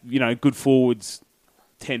had good forwards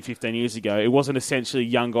 10, 15 years ago, it wasn't essentially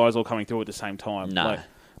young guys all coming through at the same time. No.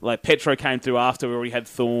 Like Petro came through after we already had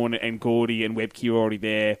Thorne and Gordy and Webke were already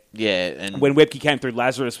there. Yeah, and When Webke came through,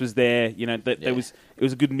 Lazarus was there. It was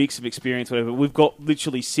a good mix of experience, whatever. We've got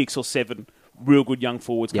literally 6 or 7 real good young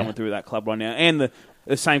forwards coming through that club right now. And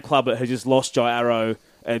the same club that has just lost Jai Arrow,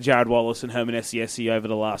 Jared Wallace and Herman Esiesi over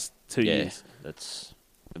the last 2 years. That's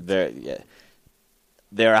very, yeah.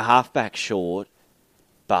 They're a halfback short,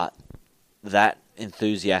 but that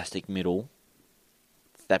enthusiastic middle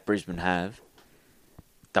that Brisbane have,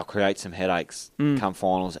 they'll create some headaches come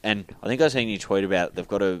finals. And I think I seen you tweet about it. They've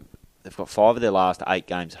got 5 of their last 8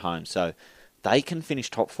 games at home, so they can finish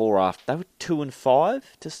top 4 after. They were 2-5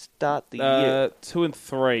 to start the year. 2 and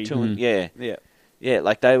 3. Yeah. Yeah,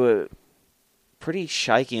 like they were pretty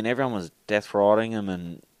shaky, and everyone was death riding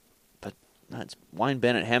them. But no, it's Wayne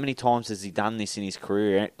Bennett. How many times has he done this in his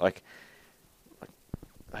career? Like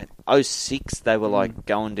 06, they were like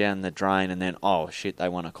going down the drain, and then oh shit, they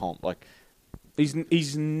won a comp. Like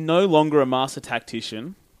He's no longer a master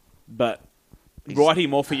tactician, but write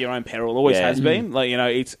him off at your own peril. Always has been. Like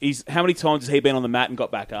he's how many times has he been on the mat and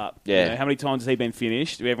got back up? Yeah. How many times has he been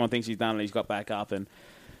finished? Everyone thinks he's done and he's got back up, and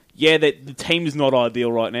yeah, the team is not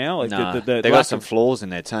ideal right now. Like No, the they've lack got some of- flaws in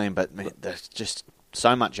their team, but man, there's just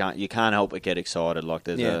so much. You can't help but get excited. Like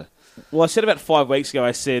there's Yeah. Well, I said about 5 weeks ago,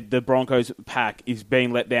 I said the Broncos pack is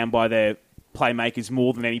being let down by their playmakers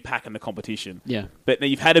more than any pack in the competition. Yeah. But now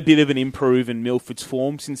you've had a bit of an improve in Milford's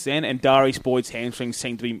form since then, and Darius Boyd's hamstrings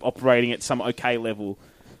seem to be operating at some okay level.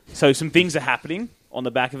 So some things are happening on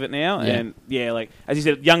the back of it now, Yeah. and yeah, like as you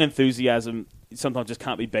said, young enthusiasm sometimes just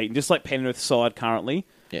can't be beaten. Just like Penrith's side currently,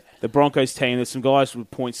 Yeah. the Broncos team, there's some guys with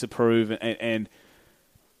points to prove, and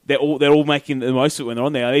they're all making the most of it when they're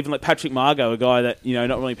on there. Even like Patrick Margot, a guy that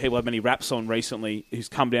not really people have many raps on recently, who's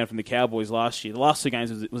come down from the Cowboys last year. The last 2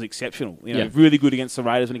 games was exceptional. Yeah. Really good against the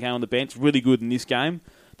Raiders when he came on the bench. Really good in this game.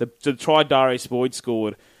 The try Darius Boyd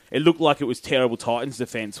scored, it looked like it was terrible Titans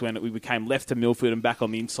defence when we became left to Milford and back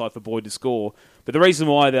on the inside for Boyd to score. But the reason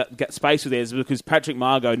why that space was there is because Patrick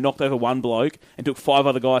Margot knocked over one bloke and took 5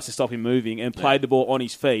 other guys to stop him moving and played the ball on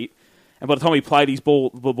his feet. And by the time he played the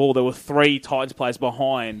ball, there were 3 Titans players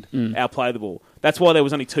behind outplay the ball. That's why there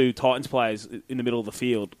was only 2 Titans players in the middle of the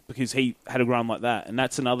field, because he had a run like that. And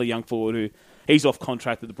that's another young forward who, he's off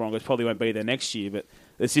contract at the Broncos, probably won't be there next year. But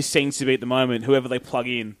it just seems to be at the moment, whoever they plug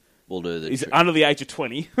in will do the is trick. under the age of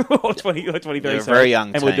 20 or 20 or 23. They're a sorry, very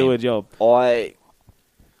young and will team. do a job. I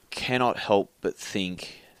cannot help but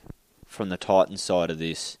think, from the Titans side of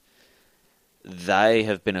this, they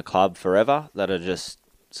have been a club forever that are just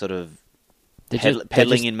sort of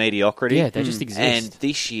peddling in mediocrity. Yeah, they just exist. And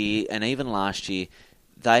this year, and even last year,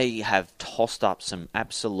 they have tossed up some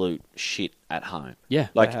absolute shit at home. Yeah,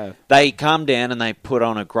 Like, they have. they come down and they put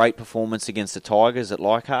on a great performance against the Tigers at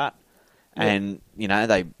Leichhardt, and,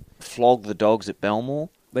 they flog the Dogs at Belmore.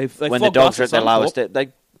 They When the flogged Dogs us are at their lowest,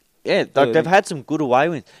 Suncorp. they've had some good away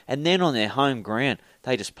wins. And then on their home ground,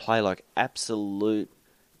 they just play like absolute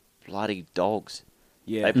bloody dogs.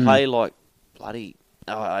 Yeah. They play like bloody...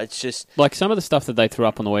 it's just... like some of the stuff that they threw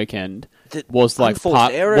up on the weekend The was like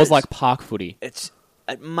unforced errors. park footy. It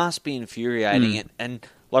must be infuriating. And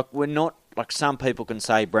like, we're not... Like, some people can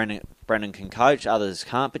say Brendan can coach, others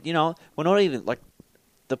can't. But, we're not even... Like,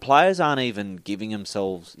 the players aren't even giving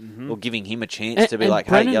themselves or giving him a chance to be and like,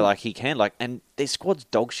 Brendan- hey, yeah, like, he can. Like, and their squad's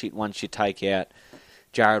dog shit once you take out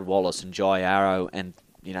Jared Wallace and Jai Arrow, and,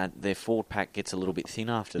 their forward pack gets a little bit thin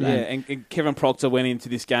after that. Yeah, and Kevin Proctor went into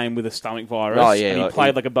this game with a stomach virus. Oh, yeah, and he like,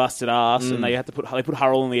 played like a busted ass, and they put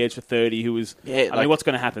Hurrell on the edge for 30, who was... Yeah, I mean, what's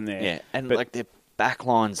going to happen there? Yeah, and But- like, their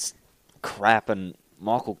backline's crap, and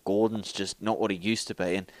Michael Gordon's just not what he used to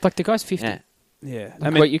be. And Like the guy's 50. yeah, Yeah.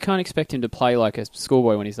 Like, but you can't expect him to play like a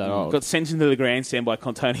schoolboy when he's that old. Got sent into the grandstand by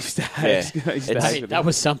Contoni Staggs. Yeah. He's It's- back. That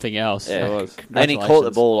was something else. yeah. It was. And he caught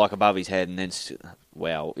the Congratulations. ball like above his head, and then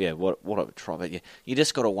wow, yeah, what a try! But you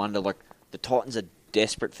just got to wonder, like, the Titans are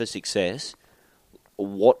desperate for success.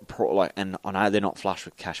 And I know they're not flush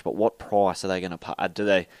with cash, but what price are they going to pay? Do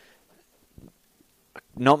they?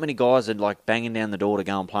 Not many guys are like banging down the door to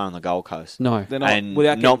go and play on the Gold Coast. No. They're not, And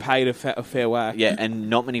without not- getting paid a fair whack. Yeah, and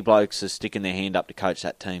not many blokes are sticking their hand up to coach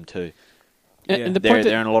that team too. And, Yeah. and the They're point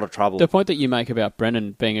that, in a lot of trouble. the point that you make about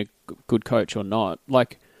Brennan being a good coach or not,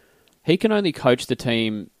 like, he can only coach the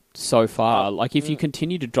team so far. Like, if you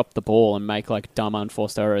continue to drop the ball and make, like, dumb,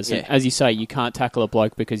 unforced errors, and Yeah. as you say, you can't tackle a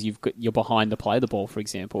bloke because you're behind to play the ball, for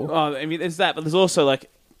example. Oh, I mean, there's that, but there's also, like,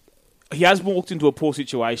 he has walked into a poor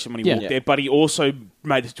situation when he walked Yeah. there, but he also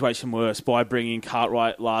made the situation worse by bringing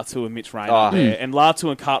Cartwright, Latu, and Mitch Rayner Oh. there. And Latu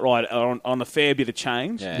and Cartwright are on a fair bit of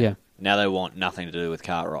change. Yeah. Now they want nothing to do with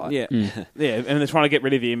Cartwright. Yeah, yeah, and they're trying to get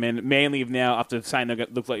rid of him. And Manly have now, after saying they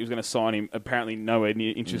looked like he was going to sign him, apparently nowhere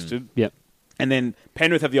near interested. Yep. And then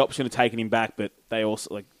Penrith have the option of taking him back, but they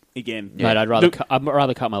also, like, again, Mate, I'd rather, Look- I'd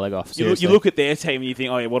rather cut my leg off. You Seriously. look at their team and you think,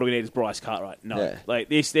 oh yeah, what do we need is Bryce Cartwright. No, Yeah. like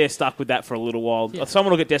they're stuck with that for a little while. Yeah.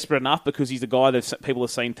 Someone will get desperate enough because he's the guy that people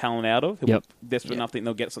have seen talent out of. He'll Yep. be desperate enough that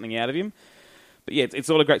they'll get something out of him. But yeah, it's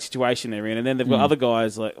not a great situation they're in. And then they've got other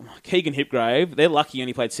guys like Keegan Hipgrave. They're lucky he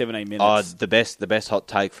only played 17 minutes. The best hot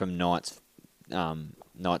take from Knights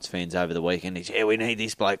fans over the weekend is, we need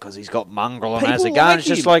this bloke because he's got mongrel and has a People gun. like It's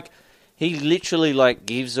just him. like he literally like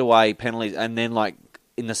gives away penalties, and then like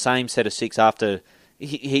in the same set of 6 after.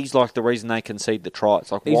 He's like the reason they concede the try.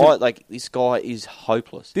 It's like, He's why? a- Like, this guy is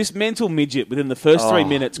hopeless. This mental midget within the first 3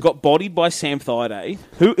 minutes got bodied by Sam Thaiday,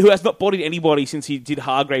 who has not bodied anybody since he did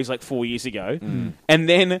Hargreaves like 4 years ago, and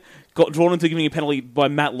then got drawn into giving a penalty by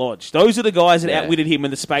Matt Lodge. Those are the guys that Yeah. outwitted him in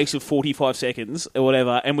the space of 45 seconds or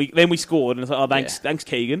whatever, and we scored, and it's like, oh, thanks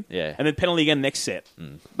Keegan. Yeah. And then penalty again next set.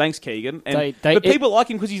 Thanks, Keegan. And, They- but it- people like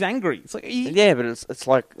him because he's angry. It's like, Yeah, but it's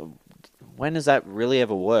like, when does that really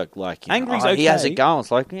ever work? Like, Angry's he has a okay. go. It's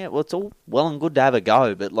like, yeah, well, it's all well and good to have a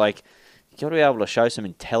go, but like, you got to be able to show some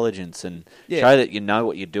intelligence and Yeah. show that you know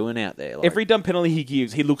what you're doing out there. Like, Every dumb penalty he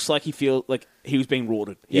gives, he looks like he feels like he was being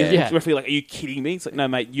rorted. Yeah. The referee like, are you kidding me? It's like, no,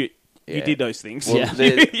 mate, you Yeah. did those things. Well, Yeah.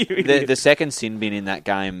 the second sin bin in that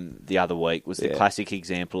game the other week was the Yeah. classic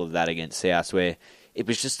example of that against South, where it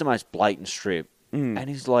was just the most blatant strip, and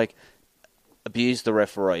he's like abused the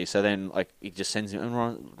referee. So then, like, he just sends him.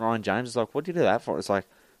 And Ryan James is like, "What did you do that for?" It's like,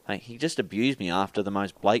 mate, he just abused me after the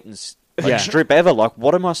most blatant Yeah. strip ever. Like,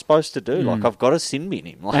 what am I supposed to do? Like, I've got to sin bin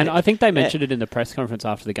him. Like, And I think they mentioned it in the press conference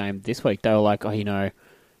after the game this week. They were like,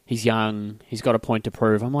 he's young, he's got a point to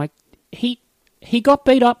prove. I'm like, he got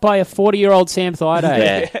beat up by a 40-year-old Sam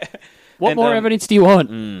Thaiday. Yeah. What And, more evidence do you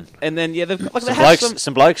want? And then, yeah, they've like, they Some have blokes,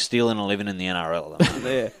 some blokes stealing and living in the NRL. Though.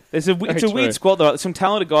 Yeah. It's a Very weird true. squad, though. There's some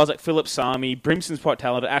talented guys like Philip Sami, Brimson's quite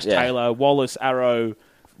talented, Ash Yeah. Taylor, Wallace, Arrow,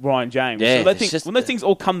 Ryan James. Yeah, so they it's think, just- when those things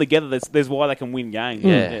all come together, there's why they can win games.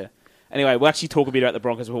 Yeah. Anyway, we'll actually talk a bit about the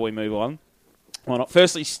Broncos before we move on. Why not?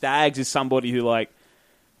 Firstly, Staggs is somebody who, like,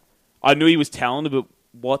 I knew he was talented, but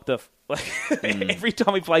what the... every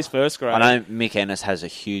time he plays first grade... I know Mick Ennis has a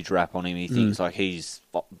huge rap on him. He thinks like he's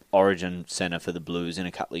origin centre for the Blues in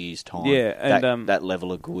a couple of years' time. Yeah, and, that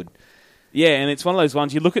level of good. Yeah, and it's one of those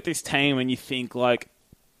ones, you look at this team and you think, like,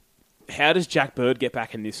 how does Jack Bird get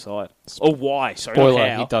back in this side? Or why? Sorry, not Spoiler,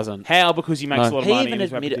 how. he doesn't. How? Because he makes a lot of He money. even in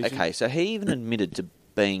his admitted. position. Okay, so he even admitted to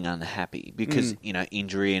being unhappy because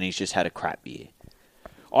injury, and he's just had a crap year.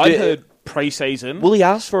 I've Yeah. heard pre-season... Will he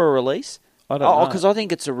ask for a release? I don't know. Because I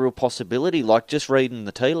think it's a real possibility. Like just reading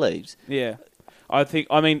the tea leaves. Yeah. I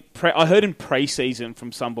heard in pre-season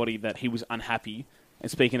from somebody that he was unhappy,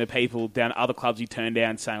 and speaking to people down at other clubs he turned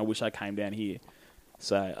down saying, I wish I came down here.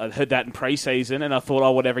 So I heard that in pre-season, and I thought,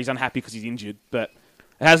 oh, whatever, he's unhappy because he's injured. But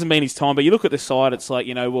it hasn't been his time. But you look at the side, it's like,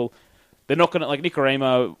 well, they're not going to, like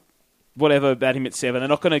Nicarima, whatever about him at 7, they're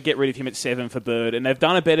not going to get rid of him at 7 for Bird. And they've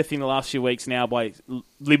done a better thing the last few weeks now by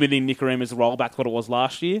limiting Nicarima's role back to what it was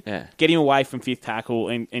last year. Yeah. Get him away from fifth tackle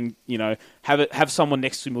and have someone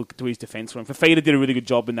next to him to his defence for him. Fafita did a really good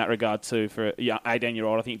job in that regard too. For a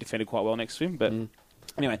 18-year-old, I think he defended quite well next to him. But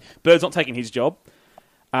anyway, Bird's not taking his job.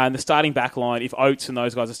 And the starting back line, if Oates and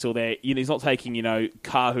those guys are still there, he's not taking,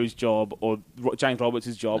 Kahu's job or James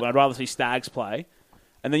Roberts' job. And I'd rather see Staggs play.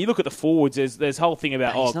 And then you look at the forwards, there's whole thing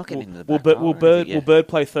about, He's not getting into the will back row, is he? Will Bird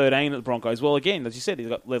play 13 at the Broncos? Well, again, as you said, he's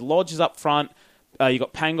got Lodges up front. You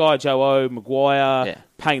got Pangai, Joe O, Maguire,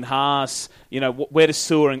 Payne Haas. Where does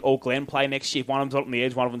Sewer and Glenn play next year? If one of them's on the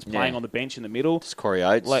edge, one of them's playing on the bench in the middle. It's Corey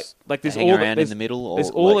Oates. Like there's hanging all around there's, in the middle. Or,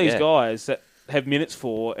 there's all like, these guys that have minutes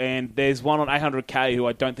for, and there's one on 800k who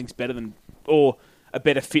I don't think's better than or a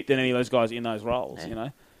better fit than any of those guys in those roles.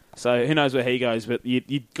 So who knows where he goes? But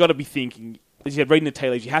you've got to be thinking. As you said, reading the tea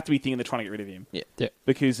leaves, you have to be thinking they're trying to get rid of him. Yeah.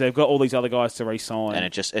 Because they've got all these other guys to re-sign. And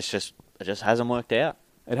it just hasn't worked out.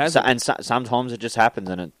 It hasn't. Sometimes it just happens,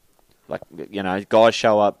 and guys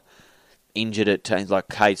show up injured at teams like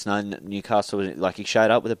Cates. Newcastle, like he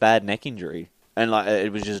showed up with a bad neck injury, and like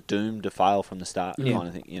it was just doomed to fail from the start. Kind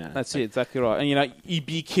of thing, That's it, exactly right. And you'd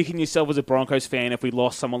be kicking yourself as a Broncos fan if we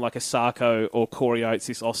lost someone like a Sarko or Corey Oates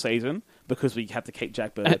this off season because we have to keep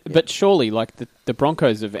Jack Bird. But surely, like, the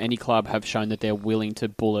Broncos of any club have shown that they're willing to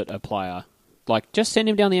bullet a player. Like, just send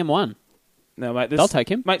him down the M1. No, mate, They'll take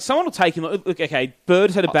him. Mate, someone will take him. Look, okay,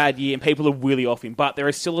 Bird's had a bad year and people are really off him, but there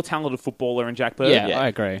is still a talented footballer in Jack Bird. Yeah, I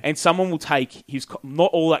agree. And someone will take his,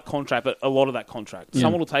 not all that contract, but a lot of that contract.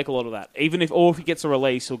 Someone will take a lot of that. Even if he gets a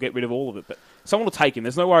release, he'll get rid of all of it. But someone will take him.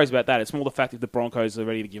 There's no worries about that. It's more the fact that the Broncos are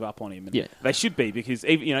ready to give up on him. And they should be, because,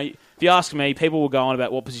 if you ask me, people will go on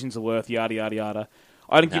about what positions are worth, yada, yada, yada.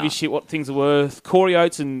 I don't give a shit what things are worth. Corey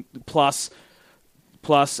Oates and plus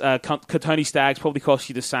Tony Staggs probably cost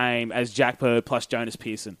you the same as Jack Bird plus Jonas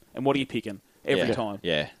Pearson. And what are you picking every time?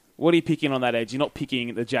 Yeah. What are you picking on that edge? You're not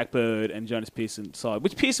picking the Jack Bird and Jonas Pearson side,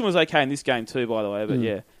 which Pearson was okay in this game too, by the way. But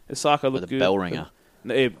Asako looked With a good. bell ringer.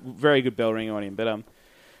 Yeah, very good bell ringer on him. But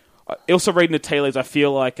also reading the tea leaves, I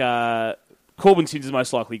feel like Corbin Sims is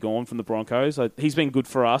most likely gone from the Broncos. He's been good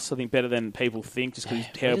for us, I think, better than people think, just because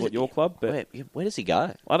he's terrible at your club. But Where does he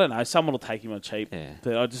go? I don't know. Someone will take him on cheap. Yeah.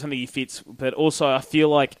 But I just don't think he fits. But also, I feel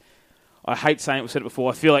like, I hate saying it, we've said it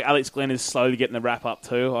before, I feel like Alex Glenn is slowly getting the wrap up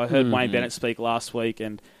too. I heard Wayne Bennett speak last week,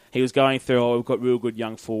 and he was going through, we've got real good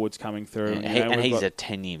young forwards coming through. And he's a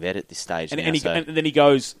 10-year vet at this stage now. And then he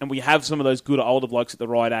goes, and we have some of those good older blokes at the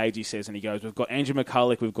right age, he says, and he goes, we've got Andrew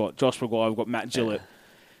McCulloch, we've got Josh Maguire, we've got Matt Gillett.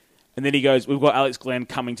 And then he goes, we've got Alex Glenn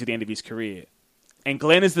coming to the end of his career. And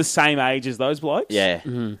Glenn is the same age as those blokes. Yeah.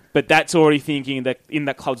 But that's already thinking that in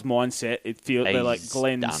that club's mindset, it feels they're like,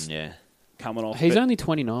 Glenn's done, coming off. He's only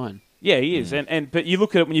 29. Yeah, he is. But you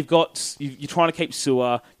look at it when you're trying to keep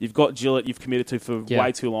Sewer, you've got Gillett, you've committed to for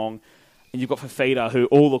way too long. and you've got Fafita, who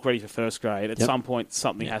all look ready for first grade. At Yep. some point,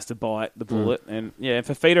 something has to bite the bullet. And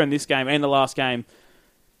Fafita in this game and the last game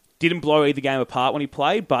didn't blow either game apart when he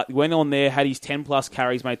played, but went on there, had his 10-plus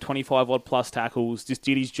carries, made 25-odd plus tackles, just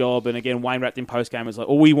did his job. And again, Wayne wrapped in post-game was like,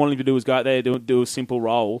 all we wanted him to do was go out there and do a simple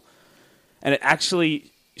role. And it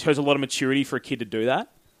actually shows a lot of maturity for a kid to do that.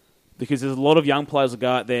 Because there's a lot of young players that go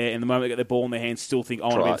out there and the moment they get the ball in their hands still think, I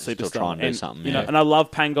want to be a superstar. Still try and do something, you know, and I love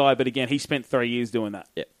Pangai, but again, he spent 3 years doing that.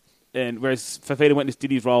 Yep. And whereas Fafita went and just did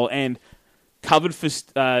his role and covered for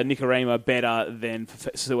Nicarima better than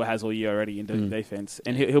Sewa has all year already in defence.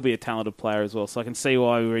 And he'll be a talented player as well. So I can see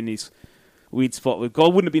why we're in this weird spot. With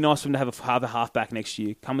God, wouldn't it be nice for him to have a halfback next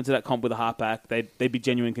year? Come into that comp with a halfback, they'd be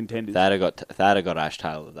genuine contenders. They'd have got Ash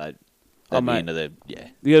Taylor. They'd be into the You got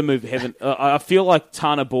to move heaven. I feel like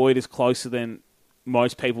Tana Boyd is closer than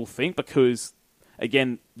most people think because,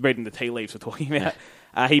 again, reading the tea leaves we're talking about,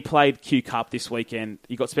 he played Q Cup this weekend.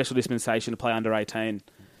 You got special dispensation to play under 18, and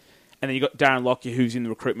then you got Darren Lockyer who's in the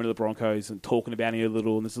recruitment of the Broncos and talking about him a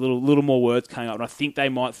little. And there's a little more words coming up, and I think they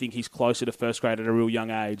might think he's closer to first grade at a real young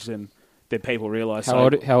age than people realise. How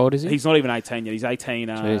old is he? He's not even 18 yet. He's 18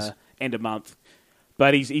 end of month.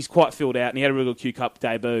 But he's quite filled out, and he had a real good Q Cup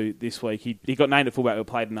debut this week. He got named at fullback, who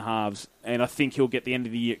played in the halves, and I think he'll get the end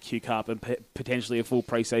of the year at Q Cup and potentially a full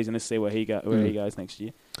pre-season to see where he goes next year.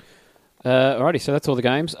 Alrighty, so that's all the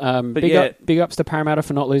games. Big ups to Parramatta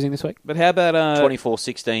for not losing this week. But how about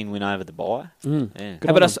 24-16 win over the bye? Yeah.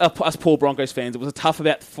 How about us poor Broncos fans? It was a tough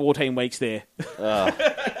about 14 weeks there.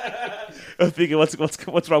 I figure what's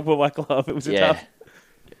wrong with my club? It was a tough.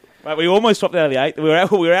 Mate, we almost dropped out of the 8. We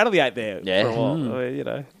were out of the 8 there for a while. You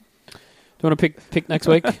know. Do you want to pick next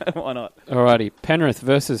week? Why not? Alrighty, Penrith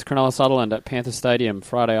versus Cronulla Sutherland at Panther Stadium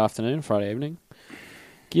Friday evening.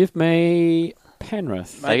 Give me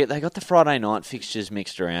Penrith. They got the Friday night fixtures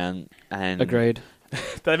mixed around. And Agreed.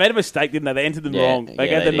 They made a mistake, didn't they? They entered them wrong. They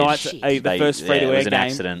gave the Knights the first free-to-air game. It was an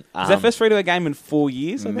accident. Is that first free-to-air game in 4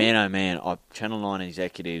 years? Man, oh man, Channel 9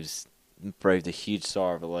 executives breathed a huge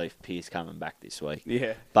sigh of relief. Pearce coming back this week.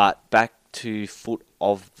 Yeah. But back to Foot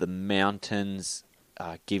of the Mountains.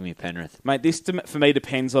 Give me Penrith. Mate, this for me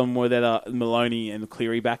depends on whether Maloney and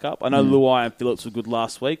Cleary back up. I know Luai and Phillips were good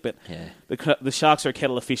last week, but the Sharks are a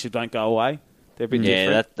kettle of fish that don't go away. They're a bit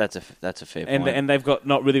different. That's a fair point. And they've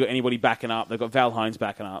not really got anybody backing up. They've got Val Holmes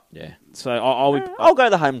backing up. Yeah. So I'll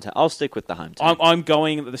go the home team. I'll stick with the home team. I'm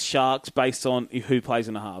going the Sharks based on who plays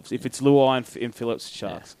in the halves. If it's Luai and Phillips,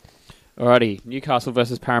 Sharks. Yeah. Alrighty, Newcastle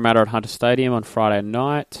versus Parramatta at Hunter Stadium on Friday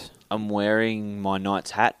night. I'm wearing my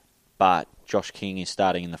Knights hat, but Josh King is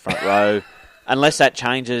starting in the front row. Unless that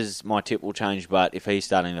changes, my tip will change, but if he's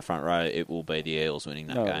starting in the front row, it will be the Eels winning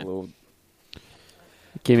that game. Well,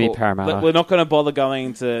 give me Parramatta. We're not going to bother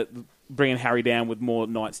going to bringing Harry down with more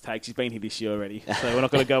Knights takes. He's been here this year already, so we're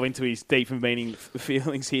not going to go into his deep and meaning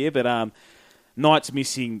feelings here, but Knights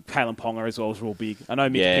missing Kalen Ponga as well is real big. I know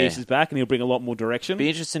Mick Pearce is back and he'll bring a lot more direction. Be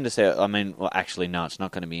interesting to see. I mean, well, actually, no, it's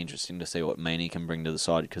not going to be interesting to see what Meaney can bring to the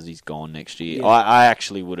side because he's gone next year. Yeah. I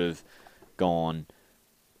actually would have gone.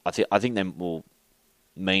 I think then. Well,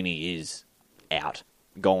 Meaney is out,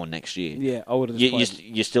 gone next year. Yeah, I would have.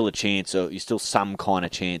 You're still a chance, or you're still some kind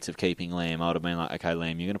of chance of keeping Lamb. I would have been like, okay,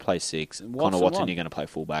 Lamb, you're going to play 6. Connor Watson, you're going to play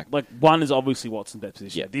fullback. Like one is obviously Watson's best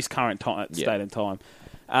position at this current state and time.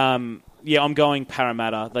 I'm going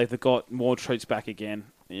Parramatta. They've got more troops back again,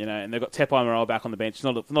 and they've got Tepai Morel back on the bench.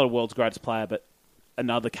 Not a world's greatest player, but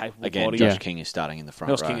another capable body. Josh King is starting in the front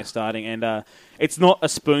row. Josh King is starting, and it's not a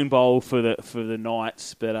spoon bowl for the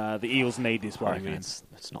Knights, but the Eels need this one.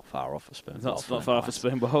 It's not far off a spoon it's bowl. It's not far off a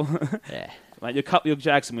spoon bowl. Yeah. Mate, your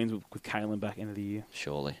Jackson wins with Kalen back end of the year.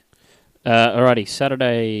 Surely. Alrighty,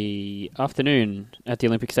 Saturday afternoon at the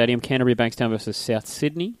Olympic Stadium, Canterbury Bankstown versus South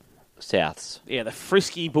Sydney. Souths. Yeah, the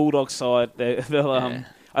frisky Bulldogs side. I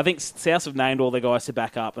think Souths have named all their guys to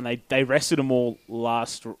back up, and they rested them all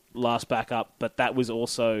last back up, but that was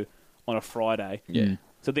also on a Friday. Yeah.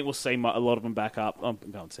 So I think we'll see a lot of them back up. I'm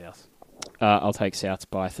going South. I'll take Souths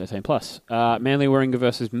by 13+. Manly Warringah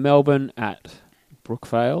versus Melbourne at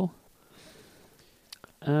Brookvale.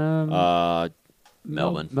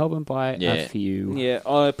 Melbourne. Melbourne by a few.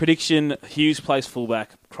 Yeah, prediction, Hughes plays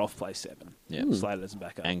fullback, Croft plays 7. Yeah. Slater doesn't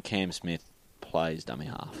back up. And Cam Smith plays dummy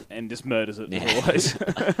half. And just murders it always.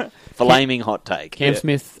 Flaming hot take. Cam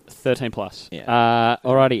Smith, 13+. Yeah.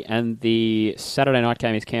 Alrighty, and the Saturday night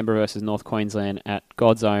game is Canberra versus North Queensland at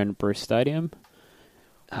God's Own Bruce Stadium.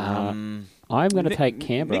 I'm going to take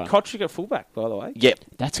Canberra. Nick Kotrick at fullback, by the way. Yep.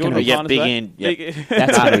 That's going to be big end. Yep.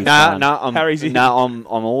 That's going to be fun.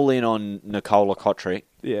 I'm all in on Nicola Kotrick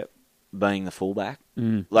being the fullback.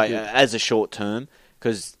 As a short term,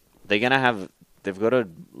 because they're going to have they've got a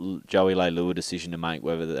Joey Leilua decision to make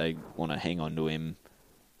whether they want to hang on to him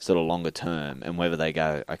sort of longer term and whether they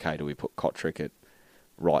go, okay, do we put Kotrick at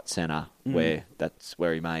right centre where that's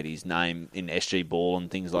where he made his name in SG ball and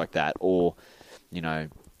things like that, or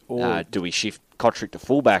do we shift Kotrick to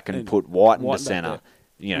fullback and put White into centre?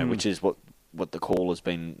 Which is what the call has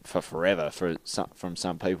been for forever from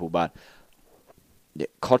some people, but. Yeah,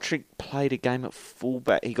 Kotrick played a game at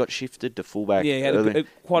fullback. He got shifted to fullback. Yeah, he had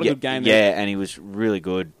quite a good game there. Yeah, and he was really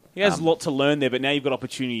good. He has a lot to learn there, but now you've got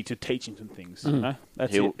opportunity to teach him some things. You know?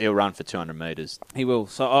 That's He'll run for 200 metres. He will.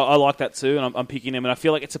 So I like that too, and I'm picking him, and I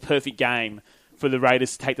feel like it's a perfect game for the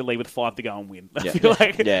Raiders to take the lead with 5 to go and win. I feel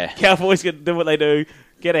like Cowboys can do what they do,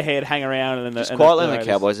 get ahead, hang around, and then quietly on the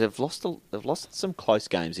Cowboys. They've lost some close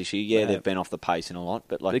games this year. Yeah, they've been off the pace in a lot,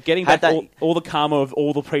 but they're getting back all the karma of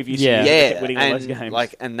all the previous years. Yeah, winning all those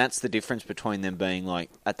games. And that's the difference between them being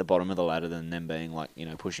at the bottom of the ladder than them being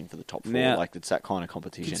pushing for the top 4. Now, it's that kind of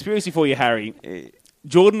competition. Conspiracy for you, Harry.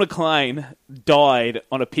 Jordan McLean died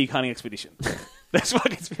on a pig hunting expedition. That's my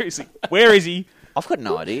conspiracy. Where is he? I've got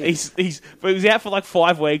no idea. He was out for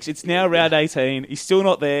 5 weeks. It's now round 18. He's still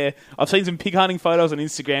not there. I've seen some pig hunting photos on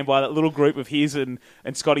Instagram by that little group of his and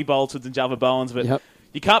Scotty Bolton and Java Bowens, but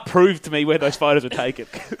you can't prove to me where those photos were taken.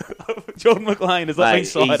 Jordan McLean has not been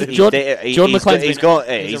sighted. Jordan McLean's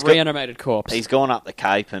he's a reanimated corpse. He's gone up the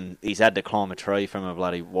Cape and he's had to climb a tree from a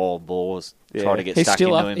bloody wild boar's trying to get stuck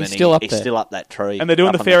into him. He's still up that tree. And they're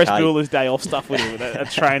doing the Ferris Bueller's Day Off stuff with him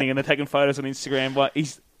at training, and they're taking photos on Instagram. But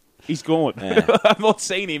he's gone. Yeah. I've not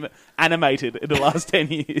seen him animated in the last 10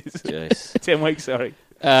 years. Jeez. 10 weeks, sorry.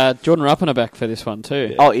 Jordan Ruppen are back for this one too.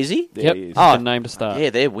 Yeah. Oh, is he? Yep. He is. Good name to start.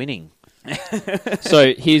 Yeah, they're winning.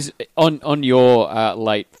 So he's on your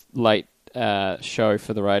late show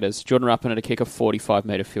for the Raiders. Jordan Ruppen had a kick a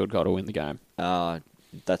 45-metre field goal to win the game.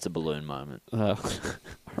 That's a balloon moment.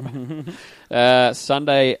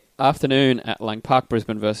 Sunday afternoon at Lang Park,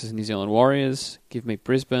 Brisbane versus New Zealand Warriors. Give me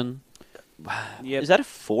Brisbane. Yep. Is that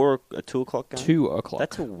a 2 o'clock game? 2 o'clock.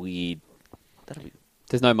 That's a weird.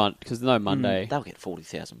 There's no Monday. They'll get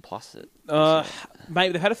 40,000 plus.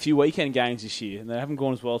 Mate, they've had a few weekend games this year, and they haven't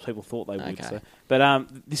gone as well as people thought they would. Okay. So. But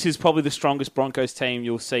this is probably the strongest Broncos team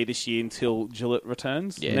you'll see this year until Gillett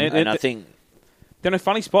returns. Yeah, and I think they're in a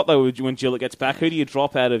funny spot though when Gillett gets back. Who do you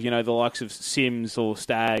drop out of the likes of Sims or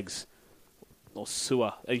Staggs or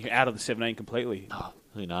Sewer out of the 17 completely?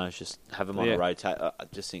 Who knows? Just have them on a rotate. I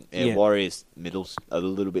just think Warriors middle's a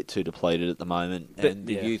little bit too depleted at the moment, and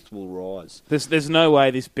the youth will rise. There's no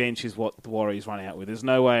way this bench is what the Warriors run out with. There's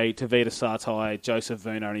no way Tavita Sartai, Joseph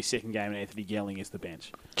Vuna in his second game, and Anthony Gelling is the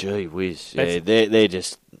bench. Gee whiz! Yeah,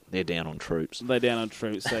 they're down on troops. They're down on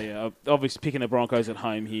troops. So obviously picking the Broncos at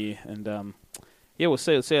home here, and we'll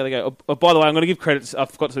see how they go. Oh, by the way, I'm going to give credit. I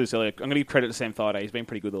forgot to do this earlier. I'm going to give credit to Sam Thaiday. He's been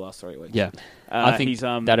pretty good the last 3 weeks. Yeah, I think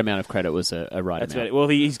that amount of credit was a right amount. Well,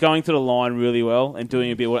 he's going to the line really well and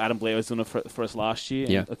doing a bit what Adam Blair was doing for us last year.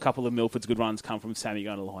 Yeah. A couple of Milford's good runs come from Sammy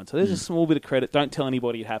going to the line. So there's a small bit of credit. Don't tell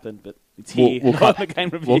anybody it happened, but it's here. We'll cut the game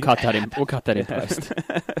review. We'll cut that in post.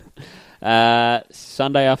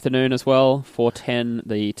 Sunday afternoon as well, 4:10.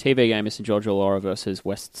 The TV game is St George Illawarra versus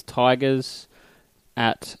West's Tigers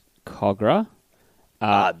at Cogra.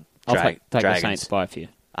 I'll take the Saints by a few.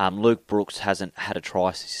 Luke Brooks hasn't had a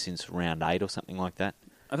try since round 8 or something like that.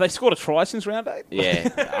 Have they scored a try since round 8? Yeah.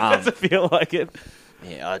 Doesn't feel like it.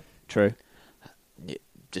 Yeah. True. Yeah,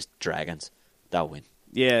 just Dragons. They'll win.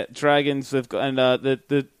 Yeah, Dragons have got, and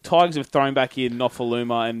the Tigers have thrown back in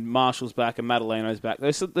Nofaluma and Marshall's back and Madaleno's back.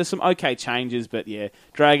 There's some okay changes, but yeah,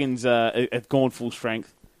 Dragons have gone full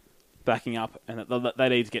strength. Backing up, and they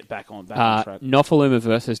need to get back on track. Nofaluma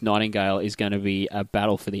versus Nightingale is going to be a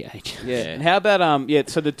battle for the age. Yeah. And how about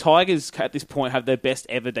so the Tigers at this point have their best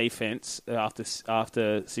ever defense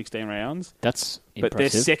after 16 rounds. That's impressive. But their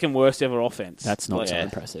second worst ever offense. That's not so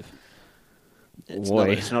impressive.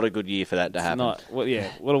 It's not a good year for that to happen. What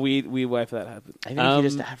a weird way for that to happen. Even if you're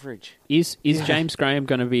just average. Is James Graham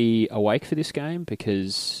going to be awake for this game?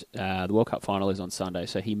 Because the World Cup final is on Sunday,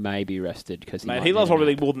 so he may be rested. Because he loves rugby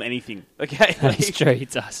league more than anything. Okay, that's true. He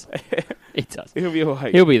does. He does. He'll be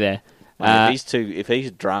awake. He'll be there. If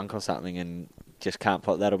he's drunk or something and just can't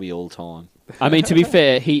play, that'll be all time. I mean, to be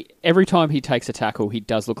fair, every time he takes a tackle, he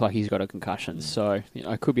does look like he's got a concussion. So,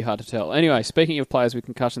 it could be hard to tell. Anyway, speaking of players with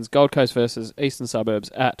concussions, Gold Coast versus Eastern Suburbs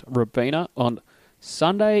at Robina on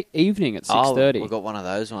Sunday evening at 6:30. Oh, we've got one of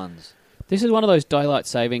those ones. This is one of those daylight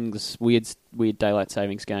savings, weird daylight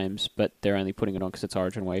savings games, but they're only putting it on because it's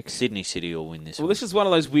Origin Week. Sydney City will win this one. Well, this is one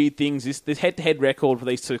of those weird things. This head-to-head record for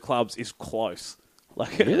these two clubs is close.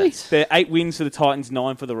 Like, really? They're 8 wins for the Titans,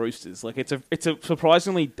 9 for the Roosters. Like, it's a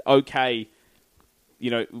surprisingly okay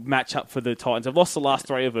match up for the Titans. I've lost the last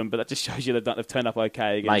 3 of them, but that just shows you they've turned up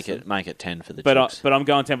okay against them. Make it 10 for the But Chooks. but I'm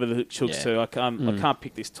going 10 for the Chooks too. I Mm. can't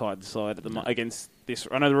pick this Titans side against this.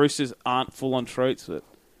 I know the Roosters aren't full on treats, but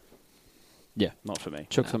Yeah. not for me.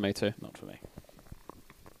 Chooks for me too. Not for me.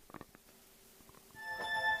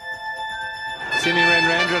 Simi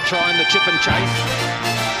Radradra trying the chip and chase.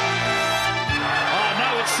 Oh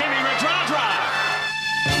no, it's Simi Radradra.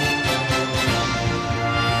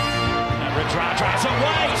 And Radradra's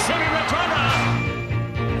away. Simi Radradra.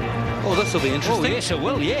 Oh, this will be interesting. Oh yes, it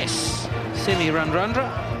will. Yes. Simi Radradra.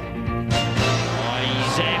 Oh,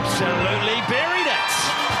 he's absolutely buried it.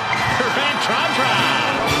 Radradra.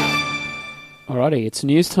 Alrighty, it's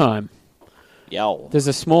news time. Yo. There's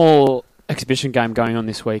a small exhibition game going on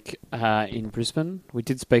this week in Brisbane. We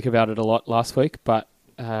did speak about it a lot last week, but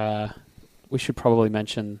we should probably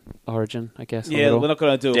mention Origin, I guess. Yeah, we're not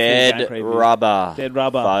going to do a full Dead game preview. rubber. Dead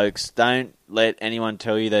rubber. Folks, don't let anyone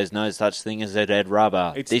tell you there's no such thing as a dead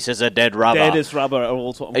rubber. It's This is a dead rubber. Dead as rubber at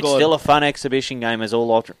all times. It's still a fun exhibition game, as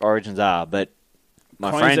all Origins are, but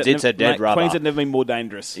my friends, it's a dead rubber. Queens have never been more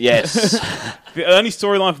dangerous. Yes. The only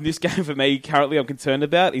storyline from this game for me currently I'm concerned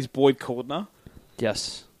about is Boyd Cordner.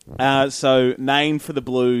 Yes. So named for the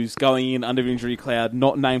Blues, going in under injury cloud,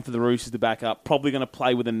 not named for the Roosters to back up, probably going to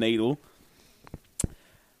play with a needle.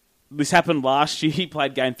 This happened last year. He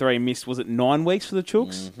played game 3 and missed, was it 9 weeks for the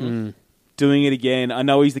Chooks? Mm-hmm. Doing it again. I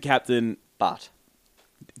know he's the captain. But.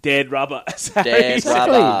 Dead rubber. Dead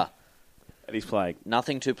rubber. And he's playing.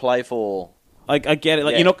 Nothing to play for. I get it.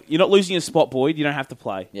 Like Yeah. you're not losing your spot, Boyd. You don't have to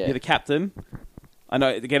play. Yeah. You're the captain. I know,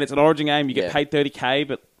 again, it's an Origin game. You get Yeah. paid $30K,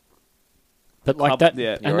 but But like Club- that,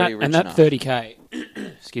 yeah. You're and already that, rich and that enough. 30K,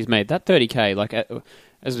 excuse me, that 30K, like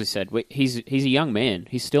as we said, he's a young man.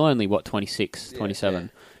 He's still only 26,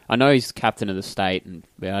 27. I know he's captain of the state and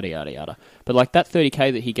yada yada yada. But like that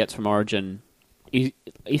 30K that he gets from Origin,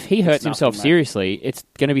 if he hurts himself nothing, mate. seriously, it's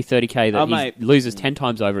going to be 30K that Oh, he mate. loses 10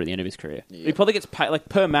 times over at the end of his career. he probably gets paid, like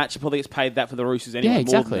per match, he probably gets paid that for the Roosters anyway. Yeah,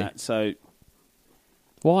 exactly. More than that. So,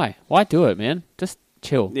 Why do it, man? Just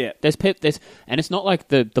chill. Yeah. There's and it's not like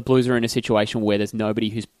the Blues are in a situation where there's nobody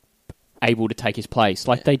who's able to take his place.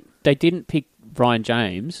 Like they didn't pick Ryan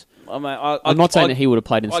James. I'm not saying that he would have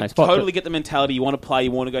played in the same spot. totally but get the mentality. You want to play,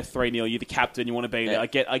 you want to go 3-0, you're the captain, you want to be there. I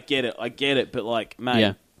get it. But like, mate,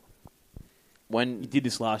 yeah. When you did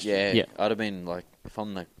this last year. Yeah. I'd have been like, if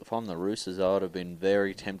I'm the Roosters, I would have been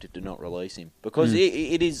very tempted to not release him because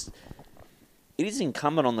it is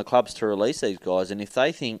incumbent on the clubs to release these guys, and if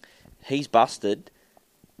they think he's busted,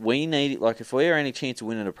 we need, like, if we're any chance of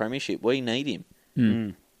winning a premiership, we need him.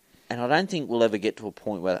 Mm. And I don't think we'll ever get to a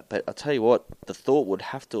point where. But I tell you what, the thought would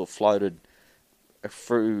have to have floated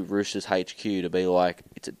through Roosters HQ to be like,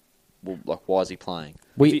 why is he playing?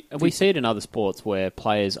 We see it in other sports where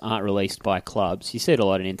players aren't released by clubs. You see it a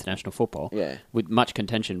lot in international football, Yeah. with much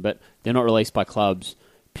contention, but they're not released by clubs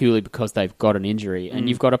purely because they've got an injury. And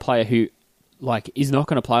you've got a player who, like, is not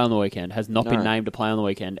going to play on the weekend, has not been No. named to play on the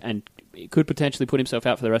weekend, and could potentially put himself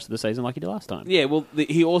out for the rest of the season like he did last time. Yeah, well,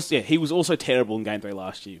 he was also terrible in game 3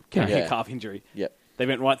 last year. Yeah. Calf injury. Yep. They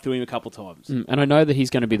went right through him a couple times. And I know that he's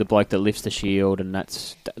going to be the bloke that lifts the shield, and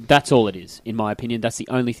that's all it is, in my opinion. That's the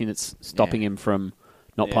only thing that's stopping him from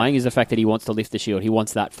not playing is the fact that he wants to lift the shield. He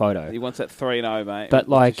wants that photo. He wants that 3-0, mate. But,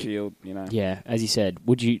 with like, the Shield, Yeah, as you said,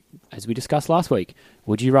 would you, as we discussed last week,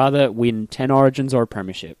 would you rather win 10 Origins or a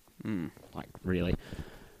premiership? Like, really?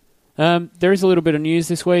 There is a little bit of news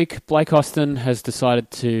this week. Blake Austin has decided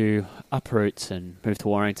to uproot and move to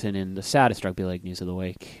Warrington in the saddest rugby league news of the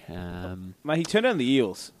week. Mate, he turned down the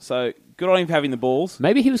Eels, so good on him for having the balls.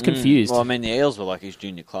 Maybe he was confused. Well, I mean, the Eels were like his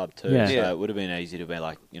junior club too, Yeah. so Yeah. it would have been easy to be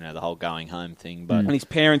like, the whole going home thing. But And his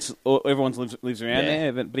parents, everyone lives around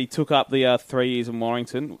Yeah. there, but he took up the 3 years in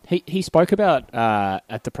Warrington. He spoke about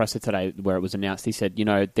at the presser today where it was announced. He said,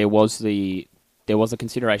 there was a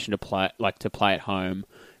consideration to play at home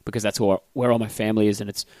because that's where all my family is,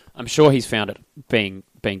 and I'm sure he's found it being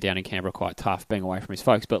down in Canberra quite tough, being away from his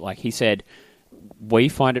folks. But like he said, we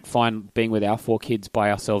find it fine being with our 4 kids by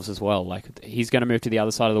ourselves as well. Like he's going to move to the other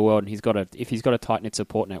side of the world, and if he's got a tight knit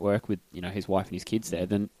support network with his wife and his kids there,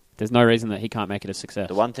 then there's no reason that he can't make it a success.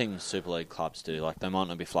 the one thing Super League clubs do, like, they might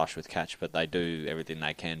not be flush with cash, but they do everything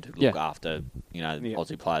they can to look after,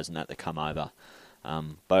 Aussie players and that come over.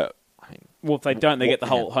 But I mean, Well, if they don't, they get the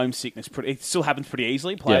whole Yeah. homesickness. It still happens pretty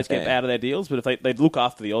easily. Players get out of their deals, but if they look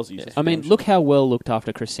after the Aussies. that's I mean, for look how well looked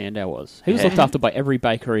after Chris Sandow was. He was looked after by every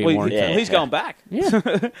bakery in Well, Warrington. he's going back.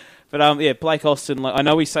 Yeah. But Blake Austin. Like, I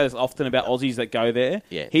know we say this often about Aussies that go there.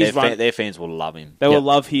 yeah, he's their fans will love him. They will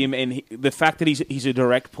love him, and the fact that he's a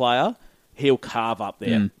direct player. he'll carve up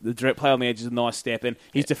there. The direct play on the edge is a nice step, and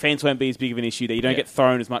his defence won't be as big of an issue there. You don't get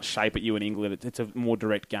thrown as much shape at you in England. It's a more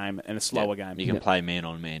direct game and a slower game. You can play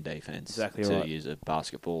man-on-man defence. Exactly to right. use a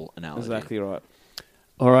basketball analogy. Exactly right.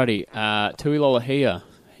 Alrighty, Tui Lolohea.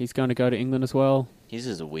 He's going to go to England as well. His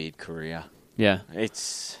is a weird career. Yeah.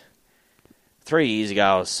 It's 3 years ago.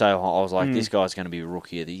 I was like, this guy's going to be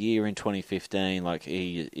Rookie of the Year in 2015. Like,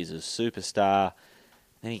 he is a superstar.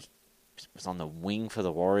 Then he was on the wing for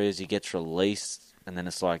the Warriors. He gets released, and then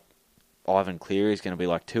it's like Ivan Cleary's going to be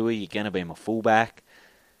like, Tui, you're going to be my fullback,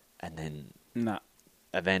 and then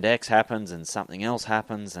a Van Dijk happens, and something else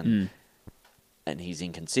happens, and he's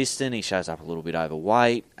inconsistent. He shows up a little bit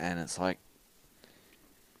overweight, and it's like,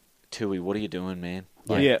 Tui, what are you doing, man?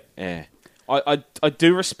 Like, yeah. I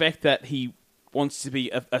do respect that he wants to be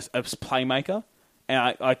a playmaker,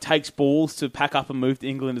 and I takes balls to pack up and move to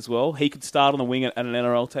England as well. He could start on the wing at an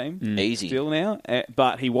NRL team. Easy. Still now,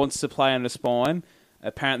 but he wants to play under spine.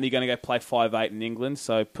 Apparently, going to go play 5'8" in England,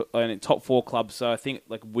 so in top 4 clubs. So I think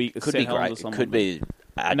like could be great. It could be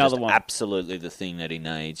another one. Absolutely the thing that he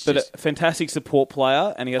needs. But a fantastic support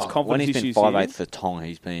player, and he has confidence when he's issues. been 5'8" for Tonga,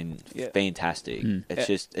 he's been fantastic.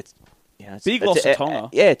 It's big loss of Tonga.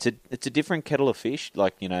 It's a different kettle of fish.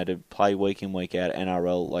 Like, to play week in, week out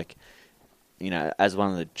NRL, like, as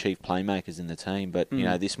one of the chief playmakers in the team. But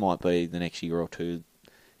this might be the next year or two.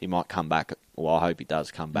 He might come back. Well, I hope he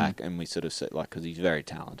does come back, and we sort of see, because he's very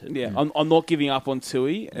talented. Yeah, I'm not giving up on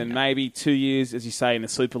Tui, and maybe 2 years, as you say, in the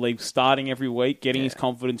Super League, starting every week, getting his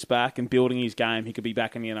confidence back, and building his game. He could be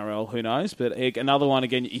back in the NRL. Who knows? But another one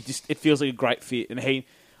again. It feels like a great fit, and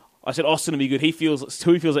I said Austin would be good.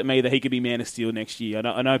 Tui feels like me that he could be Man of Steel next year.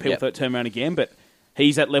 I know people thought turn around again, but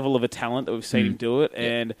he's that level of a talent that we've seen him do it,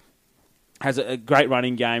 and has a great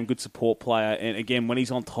running game, good support player, and again, when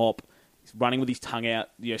he's on top, he's running with his tongue out,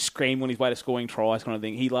 screaming on his way to scoring tries, kind of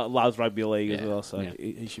thing. He loves rugby league as well, so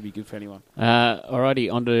he should be good for anyone.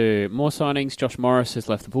 Alrighty, on to more signings. Josh Morris has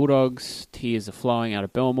left the Bulldogs. Tears are flowing out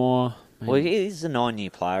of Belmore. Well, he's a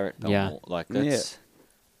 9-year player at Belmore. Like, that's...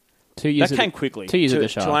 2 years. That came quickly. 2 years at the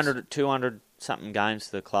Sharks. 200 something games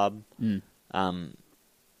to the club.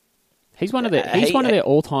 He's one of their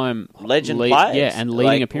all-time legend players. Yeah, and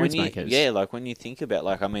leading appearance makers. Yeah, like when you think about,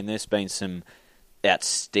 there's been some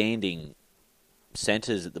outstanding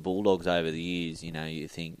centres at the Bulldogs over the years. You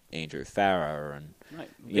think Andrew Farrer and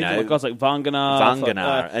guys like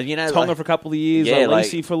Vangana, and Tonga for a couple of years,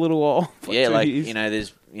 Lacey for a little while.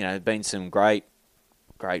 There's been some great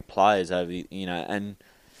players over and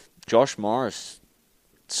Josh Morris,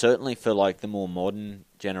 certainly for the more modern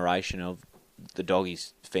generation of the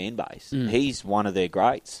Doggies fan base, he's one of their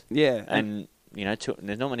greats. Yeah, and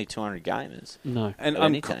there's not many 200 gamers. No, and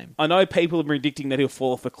any team. I know people are predicting that he'll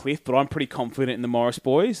fall off a cliff, but I'm pretty confident in the Morris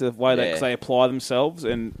boys, the way they apply themselves,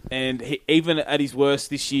 and he, even at his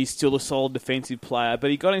worst this year, still a solid defensive player.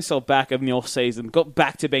 But he got himself back in the off season, got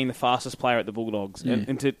back to being the fastest player at the Bulldogs,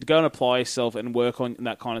 and to go and apply himself and work on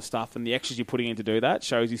that kind of stuff, and the extras you're putting in to do that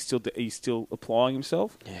shows he's still applying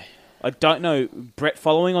himself. Yeah, I don't know Brett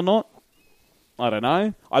following or not. I don't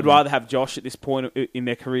know. I'd rather have Josh at this point in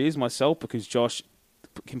their careers myself, because Josh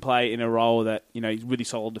can play in a role that he's really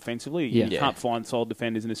solid defensively. You can't find solid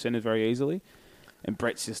defenders in the centre very easily, and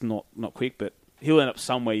Brett's just not quick, but he'll end up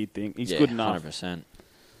somewhere. You'd think he's good enough. 100%.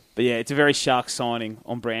 But yeah, it's a very shark signing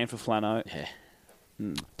on brand for Flano. Yeah,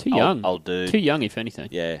 too young. I'll do. Too young, if anything.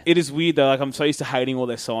 Yeah, it is weird though. I'm so used to hating all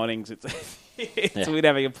their signings. It's weird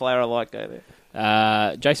having a player I like go there.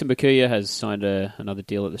 Jason Bakuya has signed another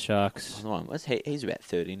deal at the Sharks. He's about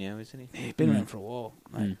 30 now, isn't he? Yeah, he's been around for a while,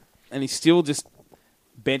 mate. And he's still just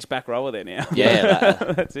bench back rower there now. Yeah,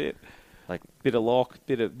 that's it. Like bit of lock,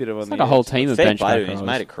 bit of on the a whole team of bench back rowers. He's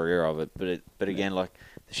made a career of it, but again, the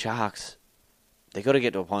Sharks, they got to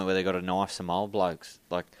get to a point where they got to knife some old blokes.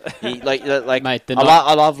 Mate,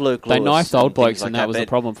 I love Luke Lewis. They knifed old blokes, and that was a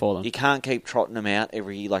problem for them. You can't keep trotting them out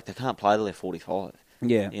every year. They can't play till they're 45.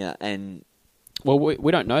 Yeah, and. Well,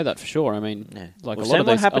 we don't know that for sure. I mean, a lot of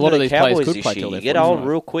these players could play till they're 45. You get old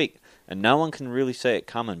real quick, and no one can really see it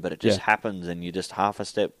coming, but it just happens, and you're just half a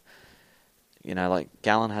step.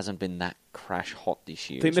 Gallen hasn't been that crash hot this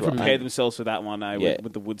year. I think they prepared themselves for that one,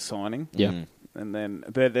 with the Wood signing. Yeah. And then,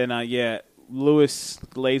 Lewis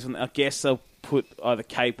leaves, and I guess they'll put either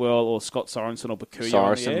Capewell or Scott Sorensen or Bakuya.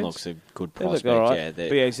 Sorensen looks a good prospect. Right.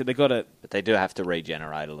 So they got to. But they do have to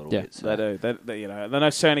regenerate a little bit. So. They do. They know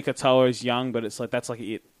Sony Katoa is young, but it's that's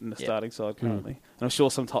it in the starting side currently. And I'm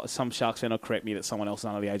sure some Sharks fan will correct me that someone else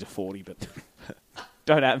under the age of 40, but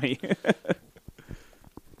don't at me.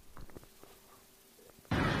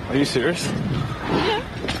 Are you serious? Yeah.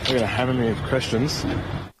 You're going to hammer me with questions.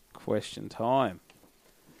 Question time.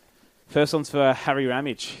 First one's for Harry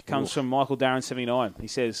Ramage. Comes from Michael Darren 79. He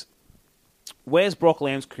says, "Where's Brock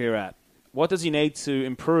Lamb's career at? What does he need to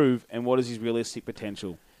improve, and what is his realistic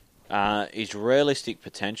potential?" His realistic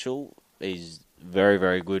potential is very,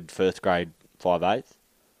 very good first grade 5/8.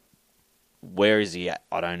 Where is he at?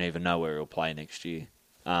 I don't even know where he'll play next year.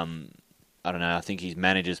 I don't know. I think his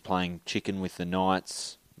manager's playing chicken with the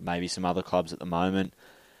Knights, maybe some other clubs at the moment.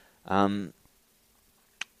 And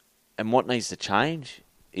what needs to change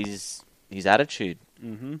is his attitude.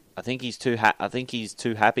 Mm-hmm. I think he's too. I think he's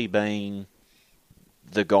too happy being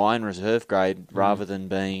the guy in reserve grade rather than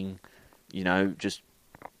being, just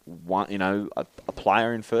one. A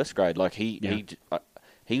player in first grade. Like he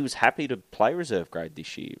was happy to play reserve grade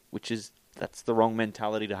this year, that's the wrong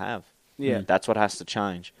mentality to have. Yeah, that's what has to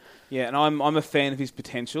change. Yeah, and I'm a fan of his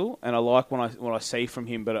potential, and I like what I see from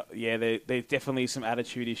him. But there's definitely some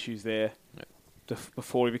attitude issues there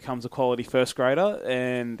before he becomes a quality first grader.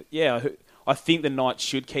 And I think the Knights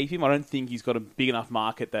should keep him. I don't think he's got a big enough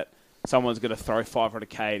market that someone's going to throw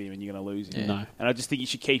 500k at him and you're going to lose him. Yeah. No. And I just think you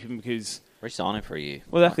should keep him because Resign him for a year.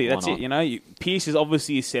 Well, exactly. Why That's not? it. Pearce is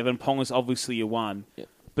obviously a 7. Pong is obviously a 1. Yep.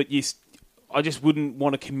 But I just wouldn't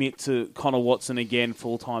want to commit to Connor Watson again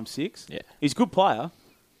full-time 6. Yeah. He's a good player.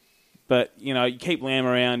 But, you keep Lamb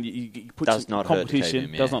around, you put Does some not hurt to keep competition.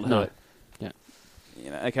 him, yeah. Does not No. hurt.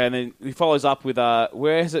 Yeah. Okay, and then he follows up with,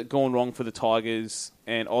 where has it gone wrong for the Tigers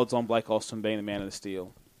and odds on Blake Austin being the man of the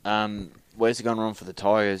steal? Where's it gone wrong for the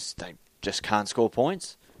Tigers? They just can't score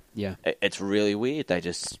points. Yeah. It's really weird. They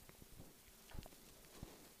just...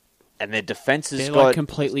 And their defence has They're got... like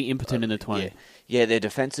completely impotent in the 20. Yeah, their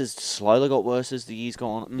defence has slowly got worse as the year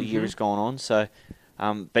has gone on. So,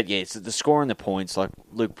 but yeah, it's the score and the points. Like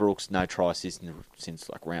Luke Brooks, no tries since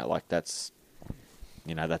round. Like that's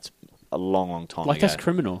a long time Like ago. that's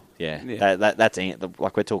criminal. Yeah, Yeah. that's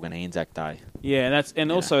like we're talking Anzac Day. Yeah,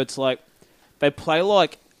 and also it's like they play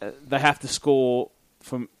like they have to score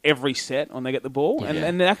from every set when they get the ball, Yeah.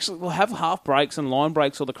 and they actually will have half breaks and line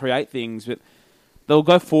breaks or to create things, but they'll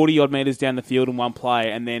go 40-odd metres down the field in one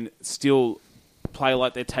play and then still play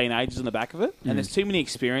like they're teenagers in the back of it. And there's too many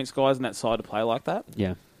experienced guys on that side to play like that.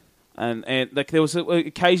 Yeah. And like there was an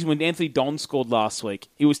occasion when Anthony Don scored last week.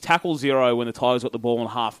 He was tackle 0 when the Tigers got the ball on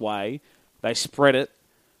halfway. They spread it.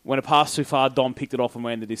 When it passed too far, Don picked it off and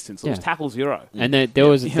ran the distance. It was tackle 0. And there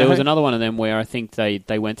was another one of them where I think they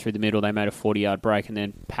went through the middle, they made a 40-yard break, and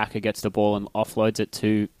then Packer gets the ball and offloads it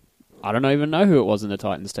to, I don't even know who it was in the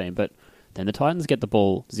Titans team, but then the Titans get the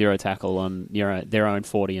ball 0 tackle on their own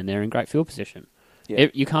 40, and they're in great field position. Yeah.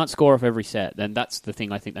 You can't score off every set, then that's the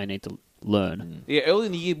thing I think they need to learn. Yeah, early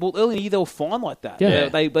in the year they were fine like that. Yeah.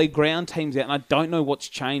 They ground teams out, and I don't know what's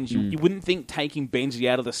changed. You wouldn't think taking Benji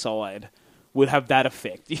out of the side would have that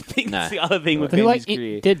effect. You think No. that's the other thing with They're Benji's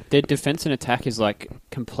career. their defense and attack is like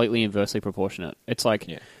completely inversely proportionate. It's like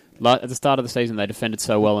Yeah. at the start of the season they defended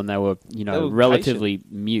so well and they were relatively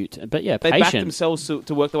mute. But yeah, They backed patient. themselves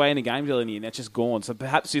to work their way into games early in the year, and that's just gone. So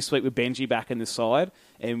perhaps this week with Benji back in the side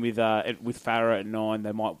and with Farah at 9,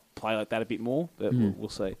 they might play like that a bit more. But we'll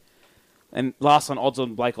see. And last one, odds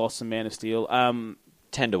on Blake Austin, man of steel.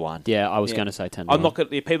 10-1. Yeah, I was Yeah. going to say 10. I'm not.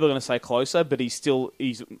 People are going to say closer, but he's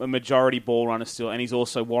a majority ball runner still, and he's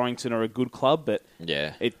also Warrington are a good club, but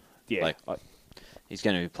Yeah. yeah. He's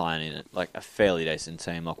going to be playing in a fairly decent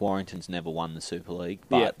team. Like Warrington's never won the Super League,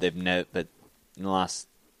 but Yeah. they've never. But in the last,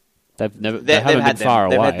 They they've haven't had been far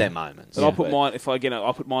They've away. had their moments. But I'll put mine.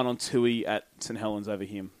 I'll put mine on Tui at St Helens over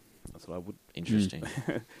him. That's what I would. Interesting.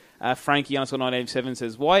 Frankie _ 987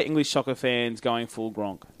 says, "Why are English soccer fans going full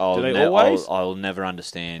Gronk? Do they I'll always? I'll never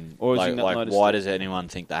understand. Or has he not noticed why it? does anyone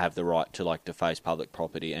think they have the right to deface public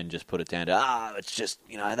property and just put it down to it's just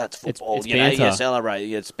that's football. it's you banter. celebrate.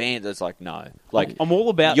 It's banter. It's like no. I'm all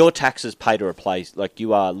about. Your taxes pay to replace.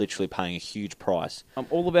 You are literally paying a huge price. I'm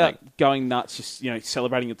all about going nuts. Just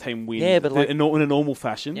celebrating your team win. Yeah, but in a normal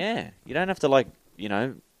fashion. Yeah, you don't have to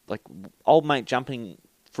old mate jumping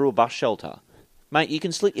through a bus shelter. Mate, you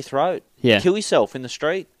can slit your throat. Yeah. Kill yourself in the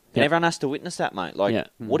street. And Yeah. everyone has to witness that, mate. Yeah.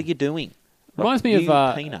 What are you doing? Reminds me you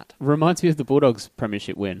of peanut. Reminds me of the Bulldogs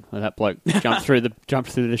premiership win where that bloke jumped through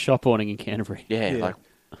the shop awning in Canterbury. Yeah,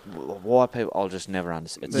 why people? I'll just never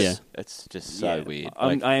understand. Yeah. It's just so weird.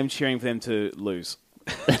 I am cheering for them to lose.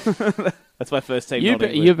 That's my first team. not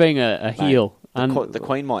England. You're being a heel. The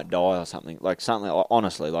Queen might die or something.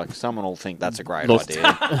 Honestly, someone will think that's a great Look.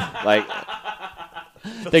 idea.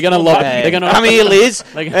 They're gonna lob. They're gonna come here, Liz.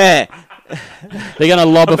 They're gonna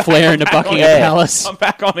lob a flare into Buckingham Yeah. Palace. I'm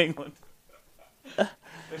back on England.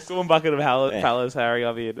 There's still one bucket of Palace, Harry.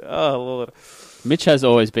 I'm in. Oh, Lord. Mitch has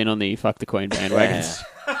always been on the fuck the Queen bandwagon. Yeah.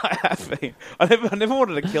 I have been. I never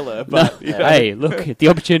wanted to kill her, but you know, Hey, look, the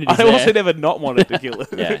opportunity's I also there. never not wanted to kill her.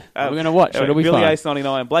 Yeah. We're going to watch. It'll be Billy fun. Ace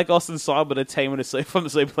 99. Blake Austin signed with a team from the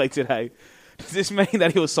Super League today. Does this mean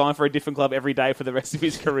that he will sign for a different club every day for the rest of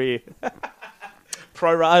his career?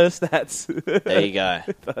 Pro rata stats. There you go.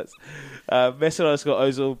 Messi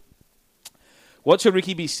 _Ozil. When should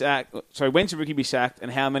Ricky be sacked,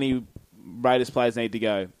 and how many Raiders players need to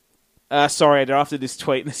go? Sorry, I drafted this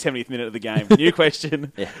tweet in the 70th minute of the game. New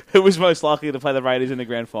question. Yeah. Who was most likely to play the Raiders in the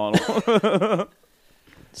grand final?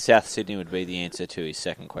 South Sydney would be the answer to his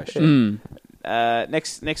second question.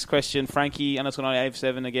 Next question. Frankie,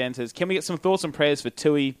 _987 again, says, can we get some thoughts and prayers for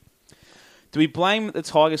Tui? Do we blame the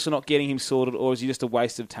Tigers for not getting him sorted, or is he just a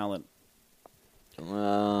waste of talent?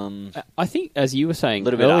 I think, as you were saying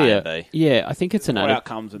Little bit earlier, A and B. yeah, I think it's an More attitude.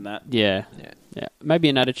 outcomes than that. Yeah. Maybe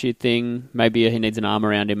an attitude thing. Maybe he needs an arm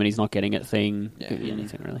around him and he's not getting it thing. Yeah. Could be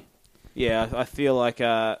anything, really. Yeah, I feel like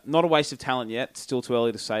not a waste of talent yet. Still too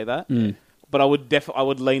early to say that. Mm. But I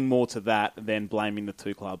would lean more to that than blaming the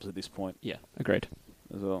two clubs at this point Yeah, agreed.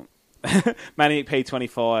 as well. Manny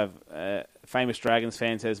P25, famous Dragons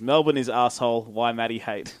fan, says, Melbourne is arsehole. Why Matty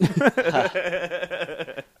hate?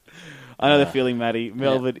 I know the feeling, Matty.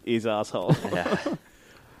 Melbourne is arsehole. Yeah.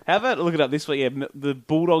 How about look it up this week? Yeah, the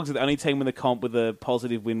Bulldogs are the only team in the comp with a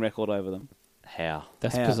positive win record over them. How?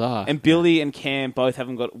 That's How? bizarre. And Billy and Cam both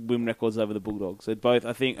haven't got win records over the Bulldogs. They're both,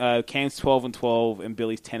 I think, Cam's 12-12 and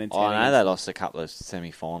Billy's 10-10. Oh, I know against they them. lost a couple of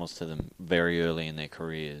semi-finals to them very early in their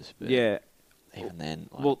careers. But Yeah. even then,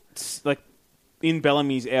 like, Well, like in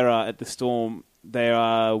Bellamy's era at the Storm, they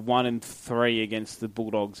are 1-3 against the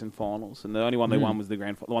Bulldogs in finals, and the only one they won was the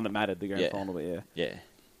one that mattered, the grand Yeah. final. But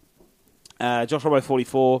yeah. Josh Robbo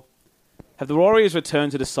 44. Have the Warriors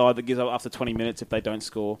returned to the side that gives up after 20 minutes if they don't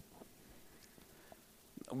score?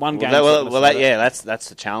 One game. That's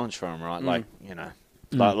the challenge for them, right? Like, you know,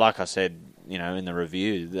 like I said, you know, in the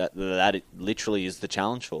review, that it literally is the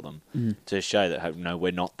challenge for them to show that, no,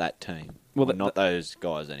 we're not that team. Well, We're not those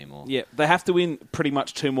guys anymore. Yeah, they have to win pretty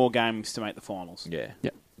much 2 more games to make the finals. Yeah.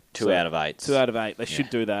 Yeah. 2 out of 8. 2 out of 8. They should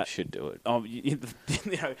do that. Should do it. Of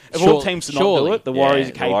all teams to not do it, the Warriors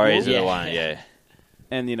are capable. The Warriors are the one, yeah.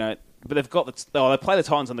 And, you know, but they've got they play the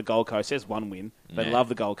Titans on the Gold Coast. There's one win. They love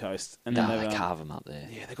the Gold Coast. And then They carve them up there.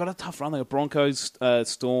 yeah, they've got a tough run. They've got Broncos,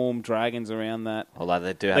 Storm, Dragons around that. Although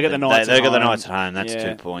they do have They got the Knights they at got the home. Knights at home. That's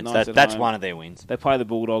Yeah, 2 points. Knights at That's home. one of their wins. They play the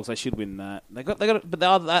Bulldogs. They should win that. They got, but they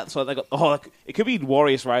are that. So they got. It could be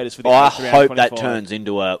Warriors Raiders for the. I round hope that 25. turns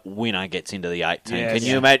into a winner gets into the 8 team. Yes. Can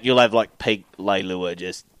you imagine? You'll have like peak Leilua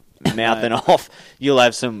just mouthing off. You'll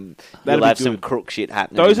have some. That'd You'll be have some good. crook shit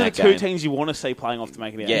happening. Those in are the that two game. teams you want to see playing off to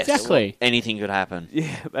make it out. Yes, Exactly. Anything could happen.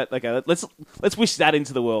 Yeah. Okay. Let's wish that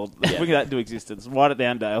into the world. Let's bring that into existence. Write it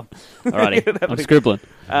down, Dale. Alrighty, I'm scribbling.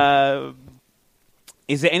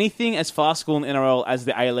 Is there anything as farcical in NRL as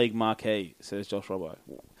the A-League marquee? Says Josh Robbo.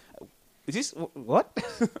 Is this what?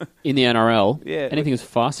 In the NRL, Yeah. anything is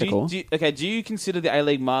farcical. Do you consider the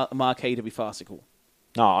A-League marquee to be farcical?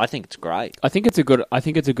 No, I think it's great. I think it's a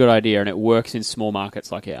good idea, and it works in small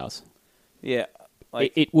markets like ours. Yeah.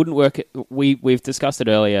 Like, It wouldn't work. We've discussed it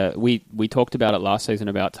earlier. We talked about it last season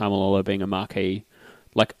about Tamalolo being a marquee.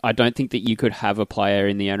 Like, I don't think that you could have a player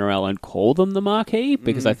in the NRL and call them the marquee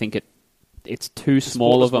because I think it's too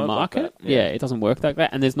small of a doesn't work like market. that. Yeah, it doesn't work like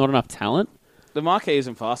that, and there's not enough talent. the marquee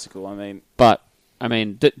isn't farcical. I mean, But I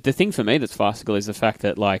mean, the thing for me that's farcical is the fact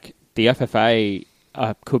that like the FFA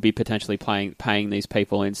could be potentially paying these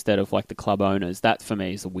people instead of like the club owners. That for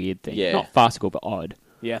me is a weird thing. Yeah. Not farcical, but odd.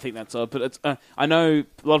 yeah, I think that's odd. But it's, I know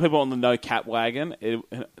a lot of people on the no cap wagon.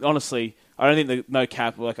 Honestly, I don't think the no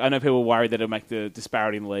cap. Like, I know people are worried that it'll make the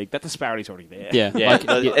disparity in the league. That disparity's already there. Yeah, Yeah, like,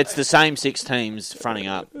 it's the same 6 teams fronting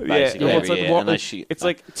up basically Well, every year. Unless you, it's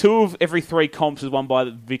like 2 of every 3 comps is won by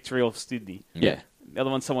the Victory or Sydney. yeah, The other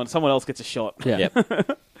one, someone else gets a shot. yeah.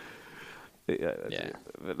 Yep. Yeah.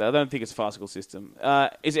 But I don't think it's a farcical system.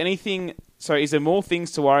 Is there more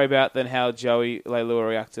things to worry about than how Joey Leilua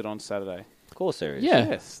reacted on Saturday? Of course there is. Yeah.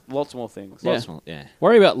 Yes, lots more things. Yeah. Lots more, yeah.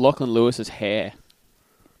 Worry about Lachlan Lewis's hair.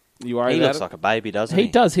 You worried He about looks it? like a baby, doesn't he? He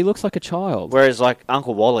does. He looks like a child. Whereas like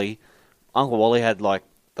Uncle Wally had like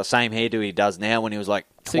the same hairdo he does now when he was like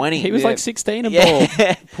 20. He was Yeah. like 16 and bald.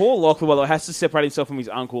 yeah. Poor Lachlan, by the way, has to separate himself from his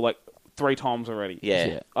uncle like 3 times already.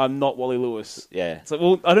 Yeah. I'm not Wally Lewis. Yeah. It's like,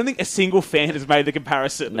 well, I don't think a single fan has made the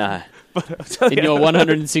comparison. No. But I'll tell In you- your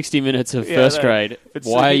 160 minutes of Yeah, first I know. grade, But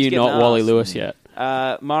why are he's you getting not Wally asked. Lewis yet?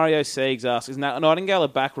 Mario Siegs asks, is Nightingale a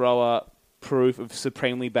back rower proof of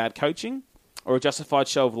supremely bad coaching or a justified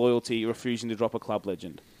show of loyalty refusing to drop a club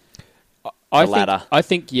legend? latter. I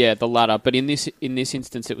think the latter. But in this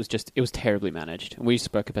instance, it was terribly managed. We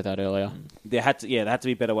spoke about that earlier. There had to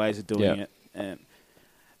be better ways of doing it.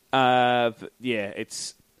 But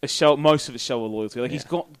it's a show. Most of it's show of loyalty. Like he's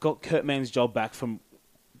got Kurt Mann's job back from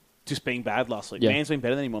just being bad last week. Yeah. Mann's been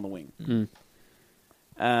better than him on the wing.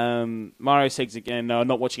 Mario Siegs again. No, I'm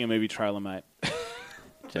not watching a movie trailer, mate.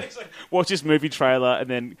 He's like, watch this movie trailer and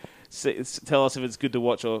then tell us if it's good to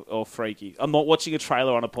watch or freaky. I'm not watching a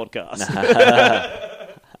trailer on a podcast.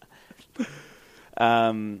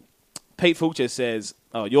 Pete Fulcher says,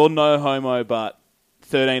 "Oh, you're no homo, but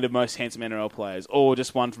 13 of most handsome NRL players, or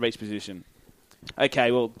just one from each position." Okay,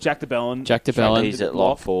 well, Jack de Belin. He's at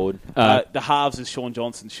lock forward. The halves is Sean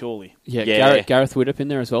Johnson, surely. Yeah. Gareth Widdop in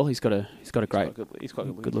there as well. He's got a great, He's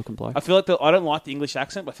quite good looking bloke. I feel like I don't like the English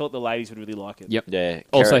accent, but I feel like the ladies would really like it. Yep. Yeah.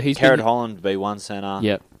 Also, he's Carrot been- Holland would be one centre.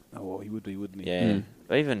 Yep. Oh, well, he would be, wouldn't he? Yeah.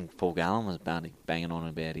 Even Paul Gallen was banging on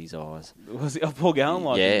about his eyes. Was he? Oh, Paul Gallen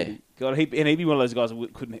like him? God, he'd be one of those guys who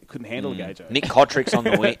couldn't handle a Gajo. Nick Kotrick's on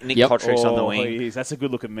the wing. Kotrick's on the wing. He is. That's a good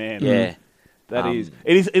looking man. Yeah. That is.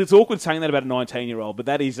 It's awkward saying that about a 19-year-old, but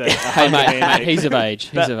that is a Hey, mate, he's of age.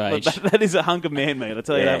 That is a hunk of man, mate. I'll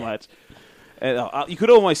tell you that much. You could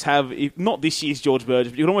almost have, not this year's George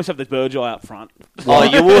Burgess, but you could almost have the Burgeye up front. Oh,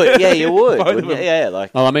 you would. Yeah, you would. Both of wouldn't you? them. Yeah,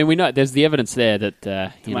 like. Well, I mean, we know there's the evidence there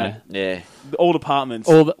that you know Yeah. All departments.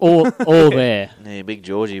 all there. Yeah, big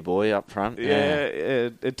Georgie boy up front. Yeah.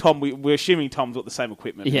 Tom, we're assuming Tom's got the same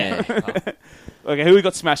equipment. Yeah, Okay, who we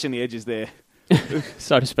got smashing the edges there?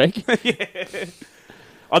 so to speak.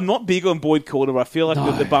 I'm not big on Boyd Corder, but I feel like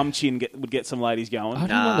No. the bum chin would get some ladies going. I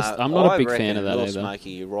don't understand. I'm not a big fan of that Will either.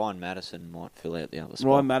 Smoky, Ryan Madison might fill out the other spot.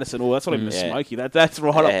 Ryan Madison. Oh, that's what I mean. Yeah. Smokey. That's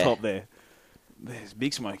right Yeah. up top there. There's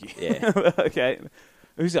Big Smokey. Yeah. Okay.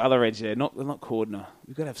 Who's the other edge there? Not Cordner.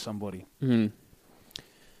 We've got to have somebody.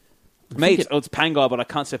 Me, it's Pangai, but I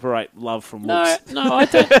can't separate love from looks. No, I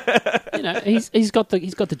don't. You know, he's got the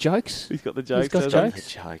jokes. He's got the jokes. got doesn't he? jokes.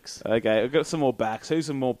 The jokes. Okay, I've got some more backs. Who's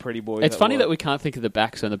some more pretty boys? It's funny that we can't think of the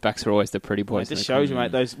backs, and the backs are always the pretty It boys. just shows you,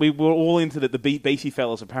 mate. Those we were all into the beefy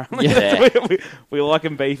fellas. Apparently, Yeah. we like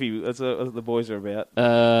them beefy. That's what the boys are about.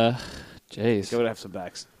 Jeez, Got to have some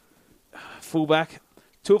backs. Fullback.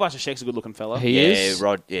 Tuivasa-Sheck's a good-looking fella. He is.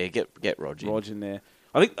 Get Roger. Rog in there.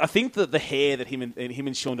 I think that the hair that him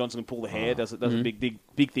and Sean Johnson can pull the hair does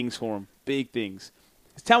big things for him. Big things.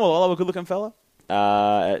 Is Tamalolo a good-looking fella?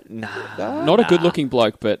 Nah. Not a good-looking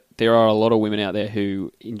bloke, but there are a lot of women out there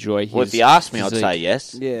who enjoy his. Well, if you asked me, I'd physique. say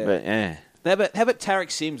yes. Yeah. But yeah. How about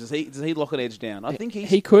Tarek Sims? Does he lock an edge down? I think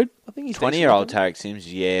he could. I think he's 20-year-old decent. Tarek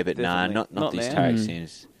Sims, yeah, but nah, Definitely. not this now. Tarek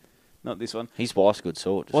Sims. Not this one. His wife's a good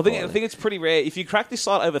sort. Well, I think it's pretty rare. If you crack this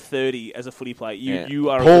side over 30 as a footy player, you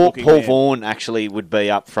are a Paul good-looking man. Vaughan actually would be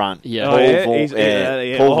up front. Yeah. Oh, Paul yeah? Vaughan, He's-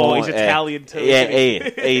 yeah. Paul Oh, Vaughan, he's Italian too, Yeah,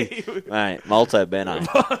 isn't he, mate, Molto Beno.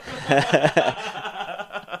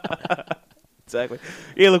 Exactly.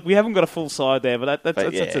 Yeah, look, we haven't got a full side there, but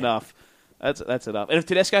that's yeah. enough. That's enough. And if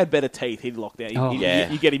Tedesco had better teeth, he'd lock down. Oh.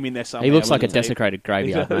 You get him in there somehow. He looks like a wouldn't he? desecrated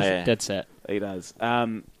graveyard. He does. mate. Yeah. Dead set. He does.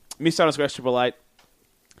 Mr. Underscore Triple 8.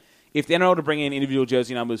 If the NRL to bring in individual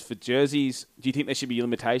jersey numbers for jerseys, do you think there should be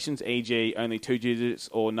limitations, e.g., only 2 digits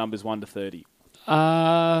or numbers 1 to 30?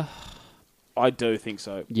 I do think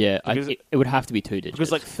so. Yeah, Because- it would have to be 2 digits.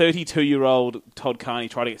 Because like 32-year-old Todd Carney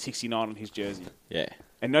tried to get 69 on his jersey, Yeah.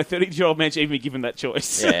 and no 32-year-old man should even be given that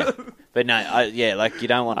choice. Yeah, but no, like you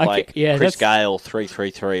don't want Okay, like yeah, Chris that's- Gale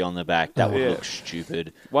 333 on the back. That would Yeah. look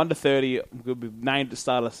stupid. 1 to 30 would be named at the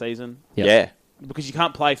start of the season Yep. Yeah, because you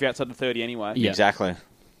can't play if you're outside the 30 anyway. Yeah. exactly.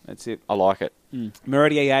 That's it. I like it.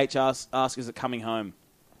 Meridian AH asks, is it coming home?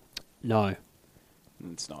 No.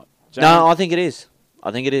 It's not. No, I think it is. I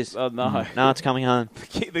think it is. Oh, no. No, it's coming home.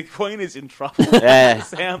 The Queen is in trouble. Yeah.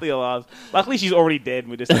 Sound the alarms. Luckily, she's already dead.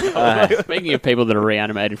 And we just Speaking of people that are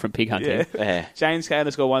reanimated from pig hunting, yeah. Yeah. James K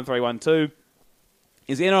underscore 1312.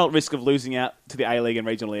 Is the NRL at risk of losing out to the A-League and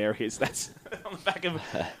regional areas? That's on the back of...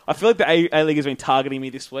 I feel like the A-League has been targeting me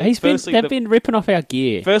this week. they've been ripping off our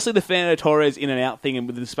gear. Firstly, the Fernando Torres in and out thing and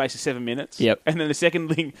within the space of 7 minutes. Yep. And then the second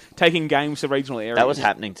thing, taking games to regional areas. That was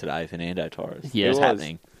happening today, Fernando Torres. Yeah. It was It was.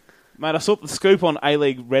 happening. Mate, I saw the scoop on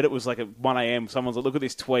A-League Reddit was like at 1 a.m. Someone's like, look at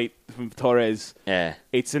this tweet from Torres. Yeah.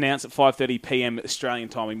 It's announced at 5:30 p.m. Australian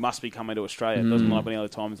time. He must be coming to Australia. It doesn't line up any other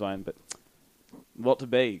time zone, but a lot to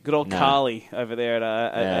be. Good old No. Carly over there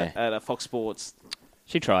at Fox Sports.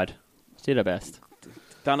 She tried. She did her best.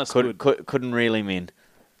 Done us good. Couldn't reel him in.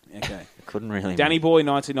 Okay. Couldn't reel him Danny in. Boy,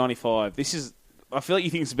 1995. This is... I feel like you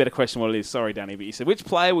think it's a better question than what it is. Sorry, Danny, but you said, which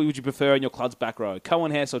player would you prefer in your club's back row? Cohen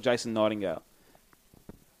Hess or Jason Nightingale?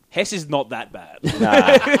 Hess is not that bad.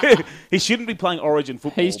 Nah. He shouldn't be playing Origin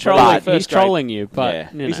football. He's but trolling. first He's grade. trolling you, but Yeah.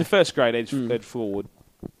 you He's know. a first grade edge forward.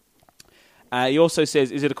 He also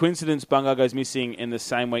says, is it a coincidence Bungar goes missing in the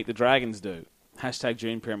same week the Dragons do? Hashtag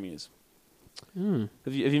June Premiers. Have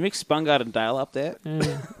you mixed Bungard and Dale up there?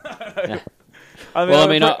 Well, I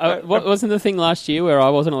mean, what wasn't the thing last year where I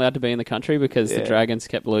wasn't allowed to be in the country because the Yeah. Dragons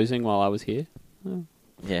kept losing while I was here?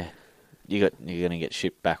 Yeah. You're going to get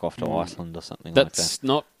shipped back off to Iceland or something That's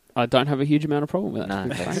not. I don't have a huge amount of problem with that.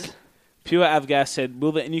 like to that. be No, frank. Pure Avgas said,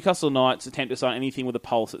 will the Newcastle Knights attempt to sign anything with a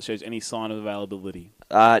pulse that shows any sign of availability?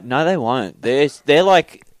 no, they won't. They're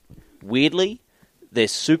like, weirdly, they're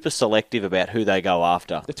super selective about who they go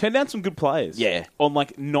after. They turned down some good players. Yeah. On,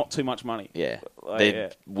 like, not too much money. Yeah. Like, They're yeah.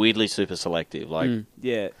 weirdly super selective. Like,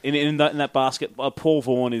 Yeah. In that basket, Paul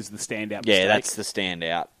Vaughan is the standout yeah, mistake. that's the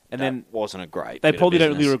standout. And That then wasn't a great They bit of probably don't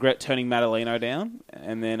really business. regret turning Madalino down.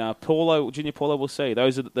 And then Junior Paulo, we'll see.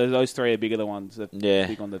 Those three are bigger the ones that Yeah.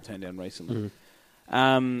 big on the turn down recently.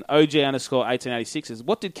 OG_1886 says,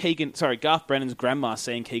 what did Garth Brennan's grandma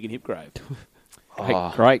see in Keegan Hipgrave?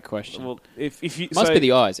 Great question. Well, if you Must be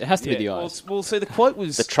the eyes. It has to be the well, eyes. Well, see, the quote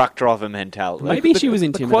was The truck driver mentality. Maybe she was The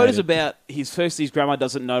quote is intimidated. about his grandma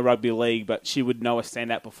doesn't know rugby league, but she would know a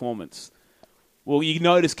standout performance. Well, you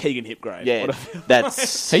notice Keegan Hipgrave. Yeah, What a-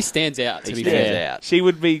 that's... He stands out, to He be stands fair. out. She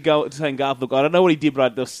would be saying, Garth, look, I don't know what he did,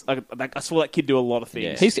 but I saw that kid do a lot of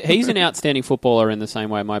things. Yeah. He's an outstanding footballer in the same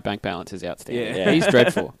way my bank balance is outstanding. Yeah. He's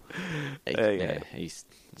dreadful. There you go. Yeah, he's...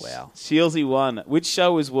 Wow. Shieldsy won. Which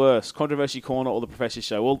show is worse, Controversy Corner or The Professor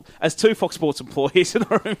Show? Well, as two Fox Sports employees in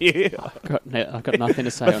the room here, I've got nothing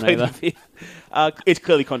to say on either. it's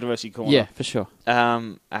clearly Controversy Corner. Yeah, for sure.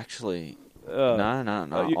 Actually... Uh,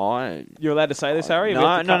 no. You're allowed to say this, Harry? No, We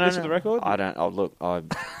have to cut no. this to the record? I don't. Oh, look, I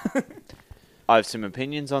have some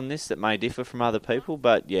opinions on this that may differ from other people,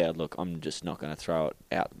 but yeah, look, I'm just not going to throw it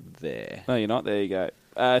out there. No, you're not. There you go.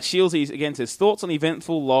 Shieldsy again says, thoughts on the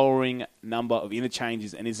eventful lowering number of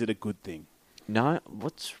interchanges, and is it a good thing? No,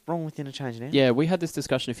 what's wrong with interchange now? Yeah, we had this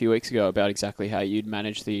discussion a few weeks ago about exactly how you'd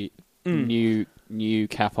manage the new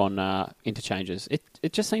cap on interchanges.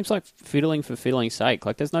 It just seems like fiddling for fiddling's sake.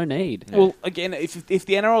 Like, there's no need. Well, again, if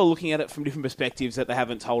the NRL are looking at it from different perspectives that they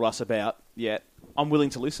haven't told us about yet, I'm willing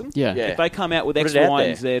to listen. Yeah. Yeah. If they come out with Put X, it out Y, there.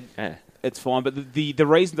 and Z, Yeah. it's fine. But the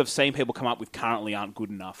reasons I've seen people come up with currently aren't good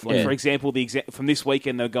enough. Like, Yeah. for example, from this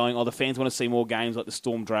weekend, they're going, the fans want to see more games like the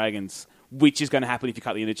Storm Dragons, which is going to happen if you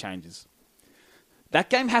cut the interchanges. That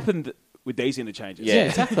game happened with these interchanges. Yeah,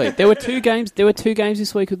 exactly. There were two games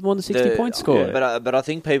this week with more than 60 points scored. But I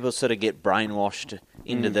think people sort of get brainwashed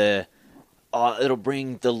into it'll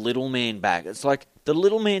bring the little man back. It's like the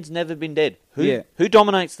little man's never been dead. Who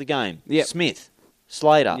dominates the game? Yep. Smith,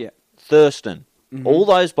 Slater, Yep. Thurston. All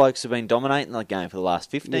those blokes have been dominating the game for the last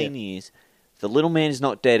 15 years. The little man is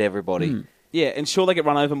not dead, everybody. Yeah, and sure, they get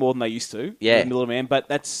run over more than they used to. Yeah. The middle man, but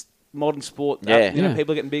that's modern sport. Yeah. You know, Yeah.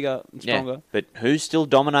 people are getting bigger and stronger. Yeah. But who's still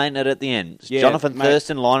dominating it at the end? It's Yeah, Jonathan mate.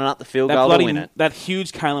 Thurston lining up the field That goal to win bloody, it. that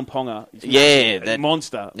huge Kalen Ponga. Yeah, that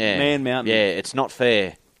monster. Yeah, Man mountain. Yeah, it's not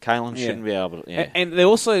fair. Kalen Yeah. shouldn't be able to. Yeah. And they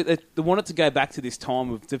also they wanted to go back to this time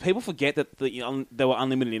of. Do people forget that there were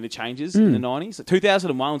unlimited interchanges in the 90s?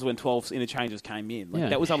 2001 was when 12 interchanges came in. Like, Yeah.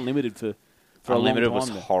 that was unlimited for Unlimited a long was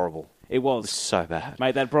time. horrible. It was. So bad.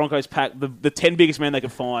 Mate, that Broncos pack, the 10 biggest men they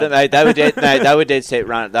could find. They were dead. They were dead set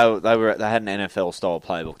run. They had an NFL style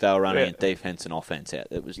playbook. They were running defense and offense out.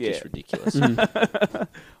 It was just ridiculous.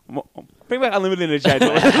 Bring back unlimited interchange.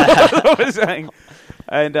 What we're saying.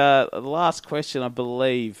 And the last question, I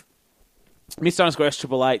believe, Mr. Underscore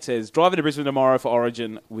S888 says, driving to Brisbane tomorrow for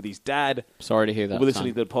Origin with his dad. Sorry to hear that. We're listening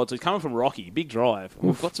son. to the pod. So he's coming from Rocky, big drive.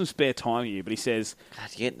 We've got some spare time here, but he says, God,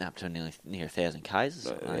 you're getting up to near 1,000 Ks or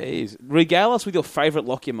something. "Jeez, regale us with your favourite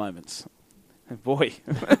Lockyer moments." Boy,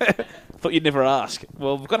 thought you'd never ask.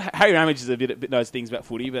 Well, we've got Harry Ramage is a bit knows things about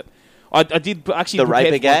footy, but I did actually The prepare raper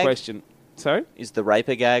for my gag? question. Sorry? Is the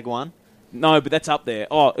raper gag one? No, but that's up there.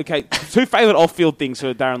 Oh, okay. Two favourite off-field things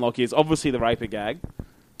for Darren Lockyer is obviously the raper gag.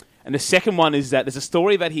 And the second one is that there's a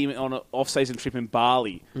story about him on an off-season trip in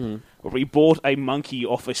Bali where he bought a monkey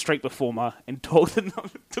off a street performer and took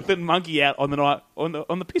the monkey out on the night on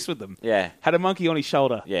the piss with them. Yeah. Had a monkey on his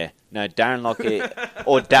shoulder. Yeah. No, Darren Lockyer,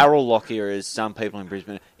 or Darryl Lockyer, as some people in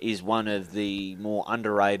Brisbane, is one of the more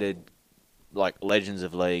underrated legends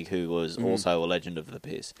of league who was also a legend of the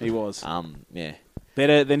piss. He was. Yeah.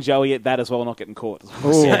 Better than Joey at that as well, not getting caught.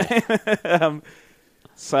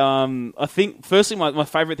 I think, firstly, my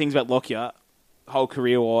favourite things about Lockyer, whole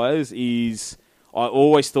career-wise, is I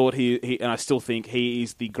always thought he and I still think he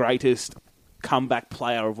is the greatest comeback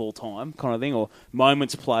player of all time, kind of thing, or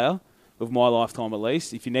moments player. of my lifetime at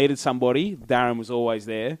least. If you needed somebody, Darren was always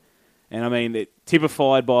there. And I mean, it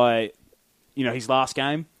typified by, his last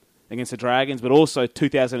game against the Dragons, but also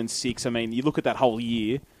 2006. I mean, you look at that whole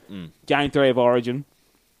year, Game 3 of Origin.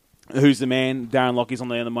 Who's the man? Darren Locky's on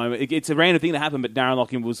there at the moment. It's a random thing to happen, but Darren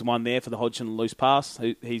Lockyer was the one there for the Hodgson loose pass.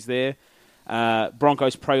 He's there.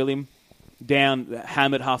 Broncos prelim. Down,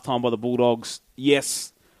 hammered halftime by the Bulldogs.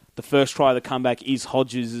 Yes, the first try of the comeback is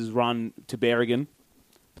Hodges' run to Berrigan.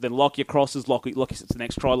 But then Lockyer crosses. Lockyer it's the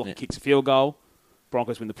next try. Lockyer kicks a field goal.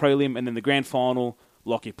 Broncos win the prelim. And then the grand final,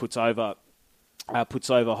 Lockyer puts over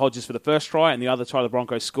Hodges for the first try. And the other try the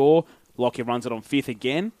Broncos score, Lockyer runs it on fifth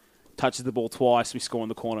again. Touches the ball twice, we score in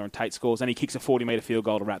the corner, and Tate scores, and he kicks a 40-metre field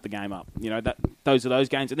goal to wrap the game up. Those are those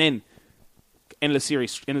games. And then, end of the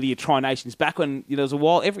series, end of the year, Tri-Nations. Back when, there was a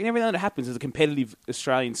while, everything that happens is a competitive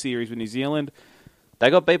Australian series with New Zealand. They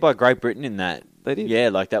got beat by Great Britain in that. They did. Yeah,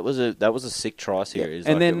 that was a sick try series.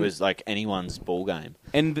 Yeah. And then, it was like anyone's ball game.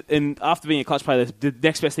 And after being a clutch player, the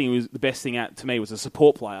next best thing was the best thing to me was a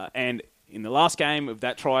support player. And in the last game of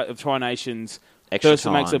that Tri-Nations,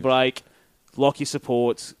 Thurston makes a break, Lockyer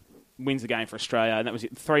supports, wins the game for Australia, and that was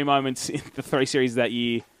it. 3 moments in the 3 series that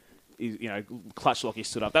year. Clutch Lockyer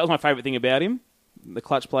stood up. That was my favourite thing about him, the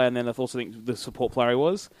clutch player, and then I also think the support player he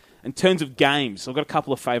was. In terms of games, I've got a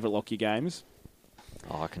couple of favourite Lockyer games.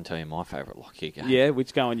 Oh, I can tell you my favourite Lockyer game. Yeah,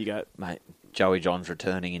 which one you got? Mate, Joey Johns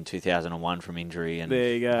returning in 2001 from injury, and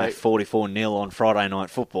there you go. 44-0 on Friday Night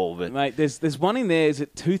Football. But mate, there's one in there, is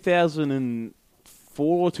it 2004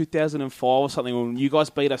 or 2005 or something, when you guys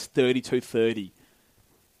beat us 32-30.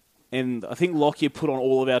 And I think Lockyer put on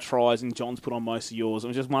all of our tries and Johns put on most of yours. It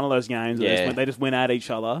was just one of those games where they just went at each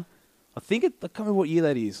other. I can't remember what year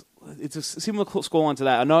that is. It's a similar scoreline to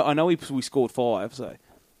that. I know we scored 5, so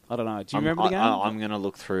I don't know. Do you remember the game? I'm going to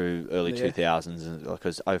look through early 2000s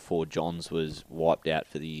because 04 Johns was wiped out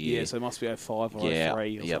for the year. Yeah, so it must be 05 or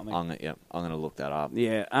 03 or something. I'm going to look that up.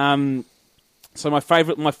 Yeah. So my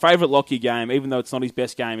favourite Lockyer game, even though it's not his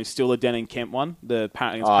best game, is still the Denning Kemp one. The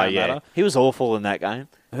Parramatta. Yeah, he was awful in that game.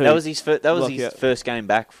 Who? That was his first game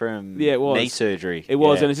back from knee surgery. It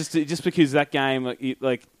was, and it's just because that game, I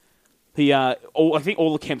think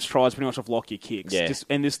all the Kemp's tries pretty much off Lockyer kicks. Yeah.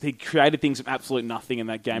 He created things from absolute nothing in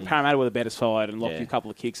that game. Parramatta were the better side, and Lockyer a couple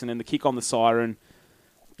of kicks, and then the kick on the siren.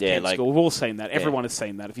 Yeah, score. We've all seen that. Everyone has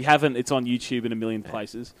seen that. If you haven't, it's on YouTube in a million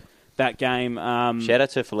places. That game. Shout out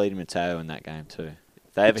to Felita Mateo in that game too.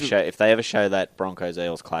 If they ever show that Broncos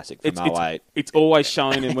Eels classic from 08, it's always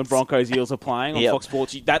shown in when Broncos Eels are playing on Fox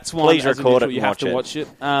Sports. That's one. Please record it. You have to watch it.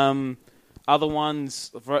 Other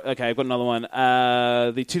ones. Okay, I've got another one.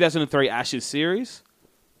 The 2003 Ashes series.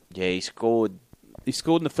 Yeah, he scored. He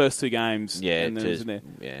scored in the first 2 games. Yeah,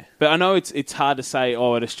 yeah. But I know it's hard to say.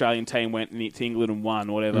 Oh, an Australian team went to England and won,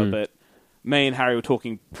 or whatever. But me and Harry were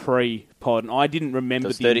talking pre-pod, and I didn't remember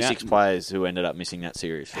the 36 players who ended up missing that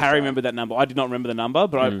series. Harry remembered that number. I did not remember the number,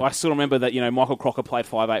 but I still remember that Michael Crocker played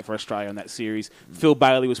 5'8" for Australia in that series. Phil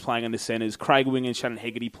Bailey was playing in the centres. Craig Wing and Shannon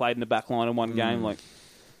Hegarty played in the back line in one game.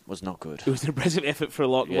 Was not good. It was an impressive effort for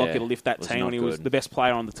Lockyer to lift that team when he was the best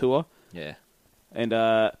player on the tour. Yeah.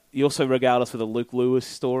 And he also regaled us with a Luke Lewis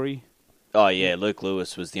story. Oh, yeah. Luke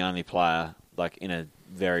Lewis was the only player in a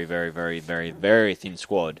very, very, very, very, very thin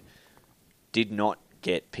squad. Did not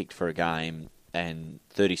get picked for a game, and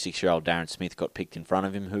 36-year-old Darren Smith got picked in front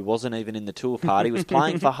of him, who wasn't even in the tour party. Was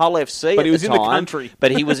playing for Hull FC but he was the in time, the country.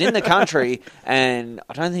 But he was in the country, and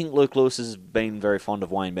I don't think Luke Lewis has been very fond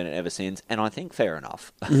of Wayne Bennett ever since, and I think fair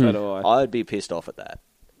enough. So do I. I'd be pissed off at that.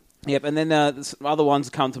 Yep, and then some other ones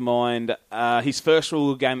come to mind. His first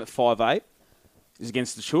rule game at 5'8" is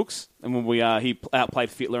against the Chooks, and when he outplayed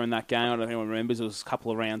Fittler in that game. I don't know if anyone remembers. It was a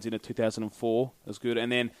couple of rounds in 2004. It was good.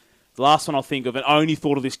 And then the last one I'll think of, and I only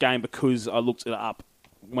thought of this game because I looked it up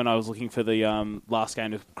when I was looking for the last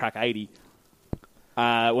game to crack 80.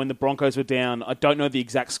 When the Broncos were down, I don't know the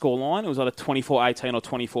exact score line. It was either 24-18 or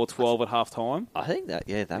 24-12 at half-time. I think that,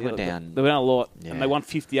 they were down. They were down a lot, and they won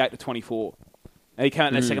 58-24. And he came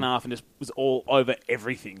out in the second half and just was all over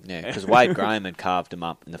everything. Yeah, because Wade Graham had carved him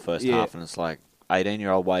up in the first half, and it's like,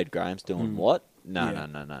 18-year-old Wade Graham's doing what? No.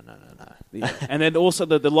 Yeah. And then also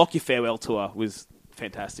the Lockyer farewell tour was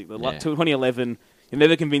fantastic. 2011, it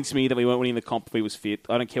never convinced me that we weren't winning the comp if he was fit.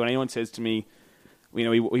 I don't care what anyone says to me.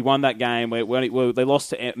 We won that game. They lost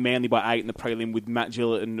to Manly by 8 in the prelim with Matt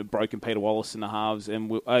Gillett and broken Peter Wallace in the halves. And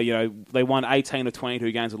they won 18 of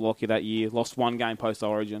 22 games with Lockyer that year. Lost 1 game post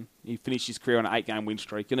Origin. He finished his career on an 8-game win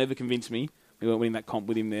streak. You never convinced me we weren't winning that comp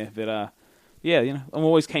with him there. But I'm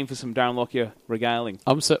always keen for some Darren Lockyer regaling.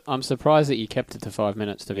 I'm surprised that you kept it to 5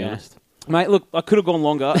 minutes. To be honest. Mate, look, I could have gone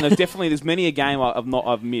longer, and there's many a game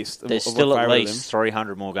I've missed. There's still at least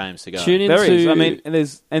 300 more games to go. Tune in There to... is. I mean,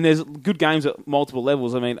 and there's good games at multiple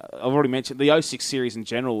levels. I mean, I've already mentioned the 06 series in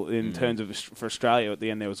general in terms of for Australia. At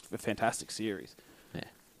the end, there was a fantastic series. Yeah.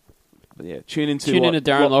 But yeah, tune into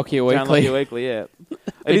Darren Lockyer Weekly. Darren Lockyer Weekly, yeah.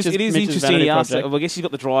 It is Mitch's interesting. vanity He asked, project. well, I guess he's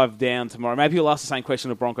got the drive down tomorrow. Maybe he'll ask the same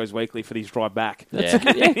question of Broncos Weekly for his drive back. Yeah.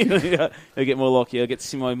 He'll get more Lockyer. He'll get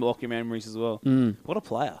similar Lockyer memories as well. What a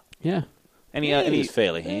player. Yeah. And He's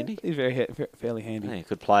fairly handy. He's fairly handy. Yeah, he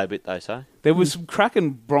could play a bit, they say. There was some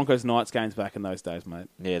cracking Broncos Knights games back in those days, mate.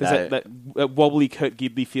 Yeah, There's that wobbly Kurt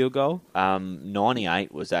Gidley field goal.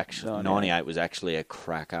 98 was actually a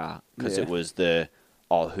cracker because it was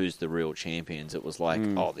who's the real champions? It was like,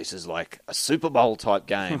 this is like a Super Bowl type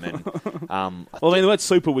game, and the word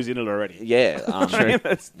super was in it already. yeah,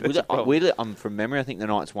 That's a problem. weirdly, from memory, I think the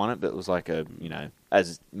Knights won it, but it was like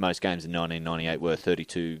as most games in 1998 were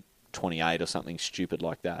 32-28 or something stupid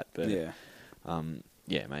like that. But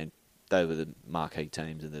Yeah. man, they were the marquee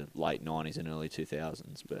teams of the late 90s and early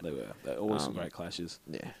 2000s. But They were. They were always some great clashes.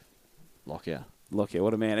 yeah, Lockyer. Lockyer,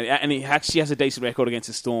 what a man. And he actually has a decent record against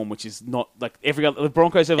the Storm, which is not like every other... The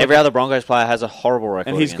Broncos have... Every other Broncos player has a horrible record.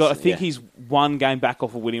 And he's got... I against think he's one game back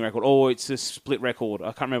off a winning record. Oh, it's a split record. I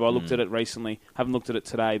can't remember. I looked at it recently. Haven't looked at it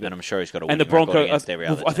today. But, And I'm sure he's got a and winning the Broncos, record against every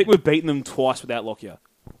other I think team. we've beaten them twice without Lockyer.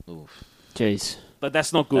 Oof, Jeez. But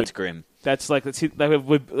that's not good. that's grim. That's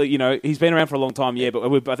he's been around for a long time,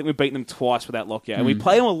 but I think we've beaten them twice without Lockyer. And we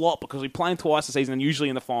play them a lot because we play them twice a season and usually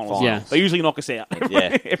in the finals. Yeah. They usually knock us out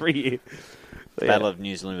every year. But Battle of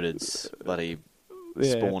News Limited's bloody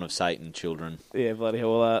Yeah. spawn of Satan children. Yeah, bloody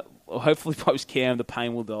hell. Well, hopefully post Cam, the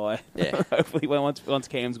pain will die. Yeah. Hopefully once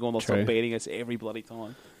Cam's gone, they'll True. stop beating us every bloody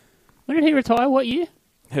time. When did he retire? What year?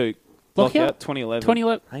 Who? Lockyer? 2011.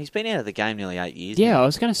 2011. He's been out of the game nearly 8 years. Yeah, now. I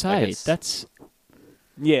was going to say, it's- that's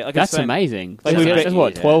Yeah, like that's I'm saying, amazing. Like, That's, we've that's been-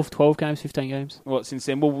 what, yeah. 12 games, 15 games? What, since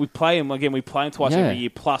then? Well, we play him again. We play him twice Yeah. every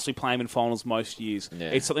year. Plus, we play him in finals most years. Yeah.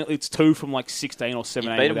 It's 2 from like 16 or You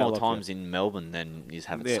 17. beat him without more Lockyer. times in Melbourne than you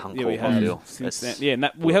haven't Yeah, Suncorp, we I have. feel. Since That's- then. Yeah,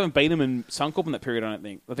 and we haven't beaten them in Suncorp in that period, I don't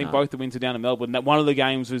think. I think No. both the wins are down in Melbourne. That one of the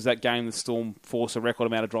games was that game the Storm forced a record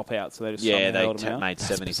amount of dropouts, so they just Yeah, somehow they held them out. made That's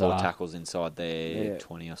 74 bizarre. tackles inside their Yeah.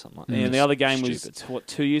 20 or something like And that. the It's other game was, stupid.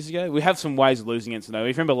 2 years ago? We have some ways of losing against them, though.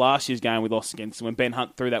 If you remember last year's game we lost against them when Ben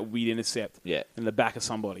Hunt threw that weird intercept Yeah. in the back of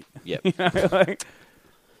somebody. Yep. You know, like,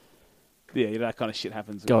 yeah, that kind of shit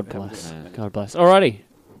happens. God It happens. bless. Yeah. God bless. Alrighty. End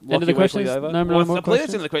of Lockyer the questions? Weekly over? No Well, more I believe it's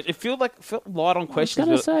questions? in the question. It felt light on I was questions,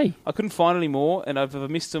 going but to say. I couldn't find any more, and I've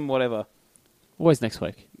missed them, whatever. Always next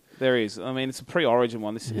week. There is. I mean, it's a pre-origin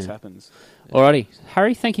one. This happens. Alrighty.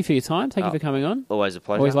 Harry, thank you for your time. Thank you Oh. for coming on. Always a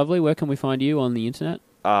pleasure. Always lovely. Where can we find you on the internet?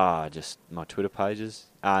 Just my Twitter pages.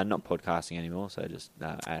 Not podcasting anymore, so just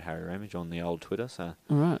at Harry Ramage on the old Twitter. So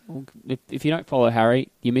All right. Well, if you don't follow Harry,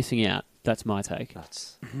 you're missing out. That's my take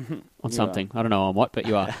that's on something. I don't know on what, but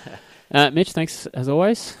you are. Mitch, thanks as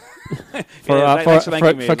always for Yeah, thanks for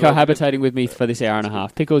thanking me for as well. cohabitating with me for this hour and a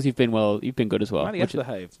half. Pickles, you've been good as well, Mate, you have to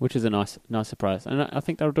behave. which is a nice surprise. And I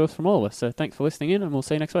think that'll do us from all of us. So thanks for listening in, and we'll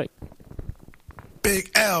see you next week.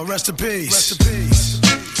 Big L, rest in peace. Rest in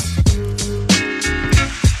peace.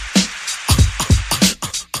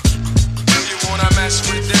 You wanna mess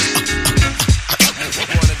with this?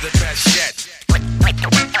 One of the best yet.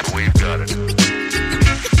 We've got it. You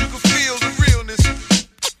can feel the realness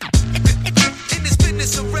in this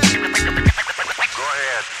business of rap. Go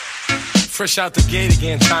ahead. Fresh out the gate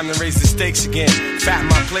again, time to raise the stakes again. Fat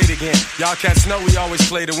my plate again. Y'all cats know we always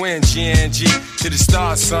play to win. GNG to the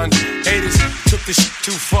stars, son. Haters took this shit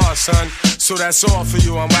too far, son. So that's all for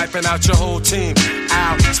you. I'm wiping out your whole team.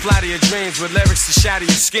 Ow, splatter your dreams with lyrics to shatter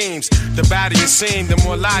your schemes. The badder you seem, the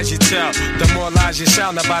more lies you tell. The more lies you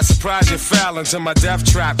sound. Now by surprise you fell into my death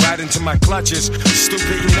trap, right into my clutches.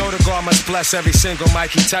 Stupid, you know the God must bless every single mic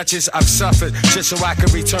he touches. I've suffered just so I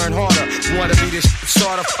can return harder. Wanna be this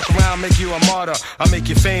starter, fuck around, make you a martyr. I'll make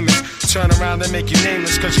you famous. Turn around and make you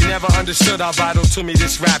nameless. Cause you never understood how vital to me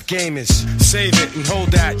this rap game is. Save it and hold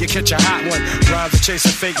that, you catch a hot one. Rhymes are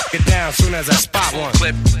chasing fake, get down soon as I spot one.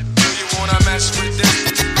 Clip. Do you wanna mess with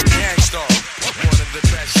this? Gangstar, one of the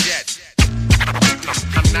best yet.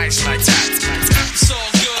 I'm nice like that. It's all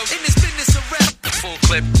good in this business of rap. Full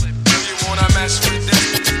clip. Do you wanna mess with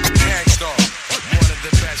this? Gangstar, one of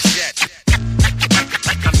the best yet.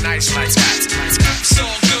 I'm nice like that. It's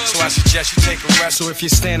all good. So I I suggest you take a rest. So if you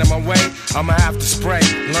stand in my way, I'ma have to spray.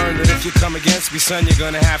 Learn that if you come against me, son, you're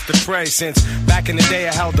gonna have to pray. Since back in the day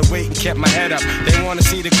I held the weight and kept my head up. They wanna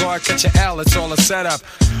see the guard catch an L, it's all a setup.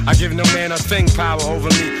 I give no man a thing power over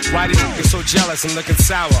me. Why these niggas so jealous and looking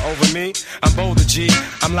sour over me? I'm bolder, G.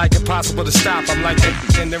 I'm like impossible to stop. I'm like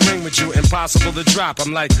in the ring with you, impossible to drop.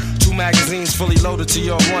 I'm like 2 magazines fully loaded to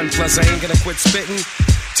your 1. Plus I ain't gonna quit spitting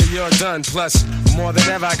till you're done. Plus, more than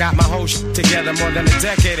ever, I got my whole shit together. More than a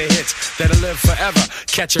decade of hits that'll live forever.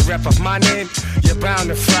 Catch a rep of my name, you're bound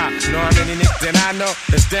to fry. Know how many niggas that I know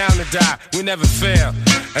that's down to die. We never fail,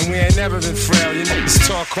 and we ain't never been frail. You niggas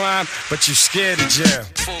talk crime, but you scared of jail.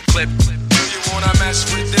 Full clip. Do you wanna mess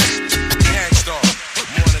with this? Gangstar,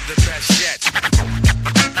 one of the best yet.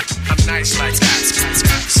 I'm nice like that.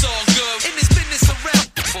 It's all good in this business around.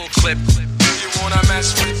 Full clip. Do you wanna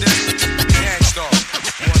mess with this? Gangstar,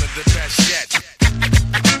 one of the best yet.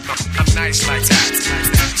 I'm nice like that.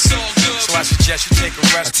 It's all good. So I suggest you take a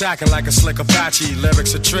rest. Attacking like a slick Apache.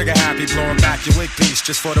 Lyrics are trigger happy. Blowing back your wig piece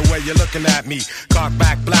just for the way you're looking at me. Cock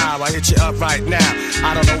back, blow. I hit you up right now.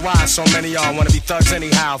 I don't know why so many y'all wanna be thugs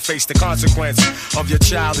anyhow. Face the consequence of your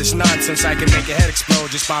childish nonsense. I can make your head explode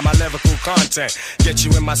just by my lyrical content. Get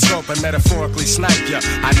you in my scope and metaphorically snipe ya.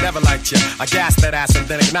 I never liked ya. I gas that ass and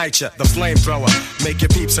then ignite ya. The flamethrower. Make your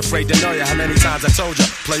peeps afraid to know ya. How many times I told ya?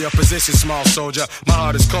 Play your position, small soldier. My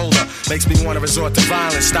heart is colder. Makes me wanna resort to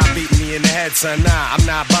violence. Stop beating me in the head, son. Nah, I'm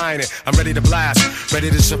not buying it. I'm ready to blast. Ready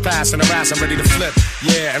to surpass and harass. I'm ready to flip.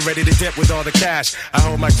 Yeah, and ready to dip with all the cash. I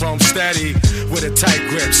hold my chrome steady with a tight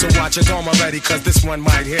grip. So watch your dome already, cause this one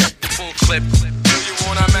might hit. Full clip. Do you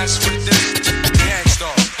wanna mess with this?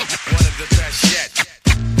 Gangstar, one of the best yet.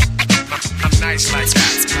 I'm nice like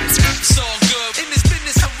that. It's all good in this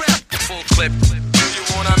business around. Full clip. Do you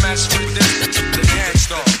wanna mess with this? The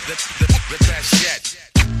Gangstar, the best yet.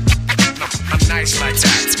 I'm nice like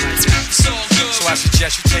that. It's all good. So I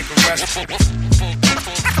suggest you take a rest. Full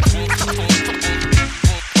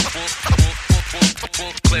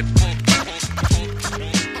clip.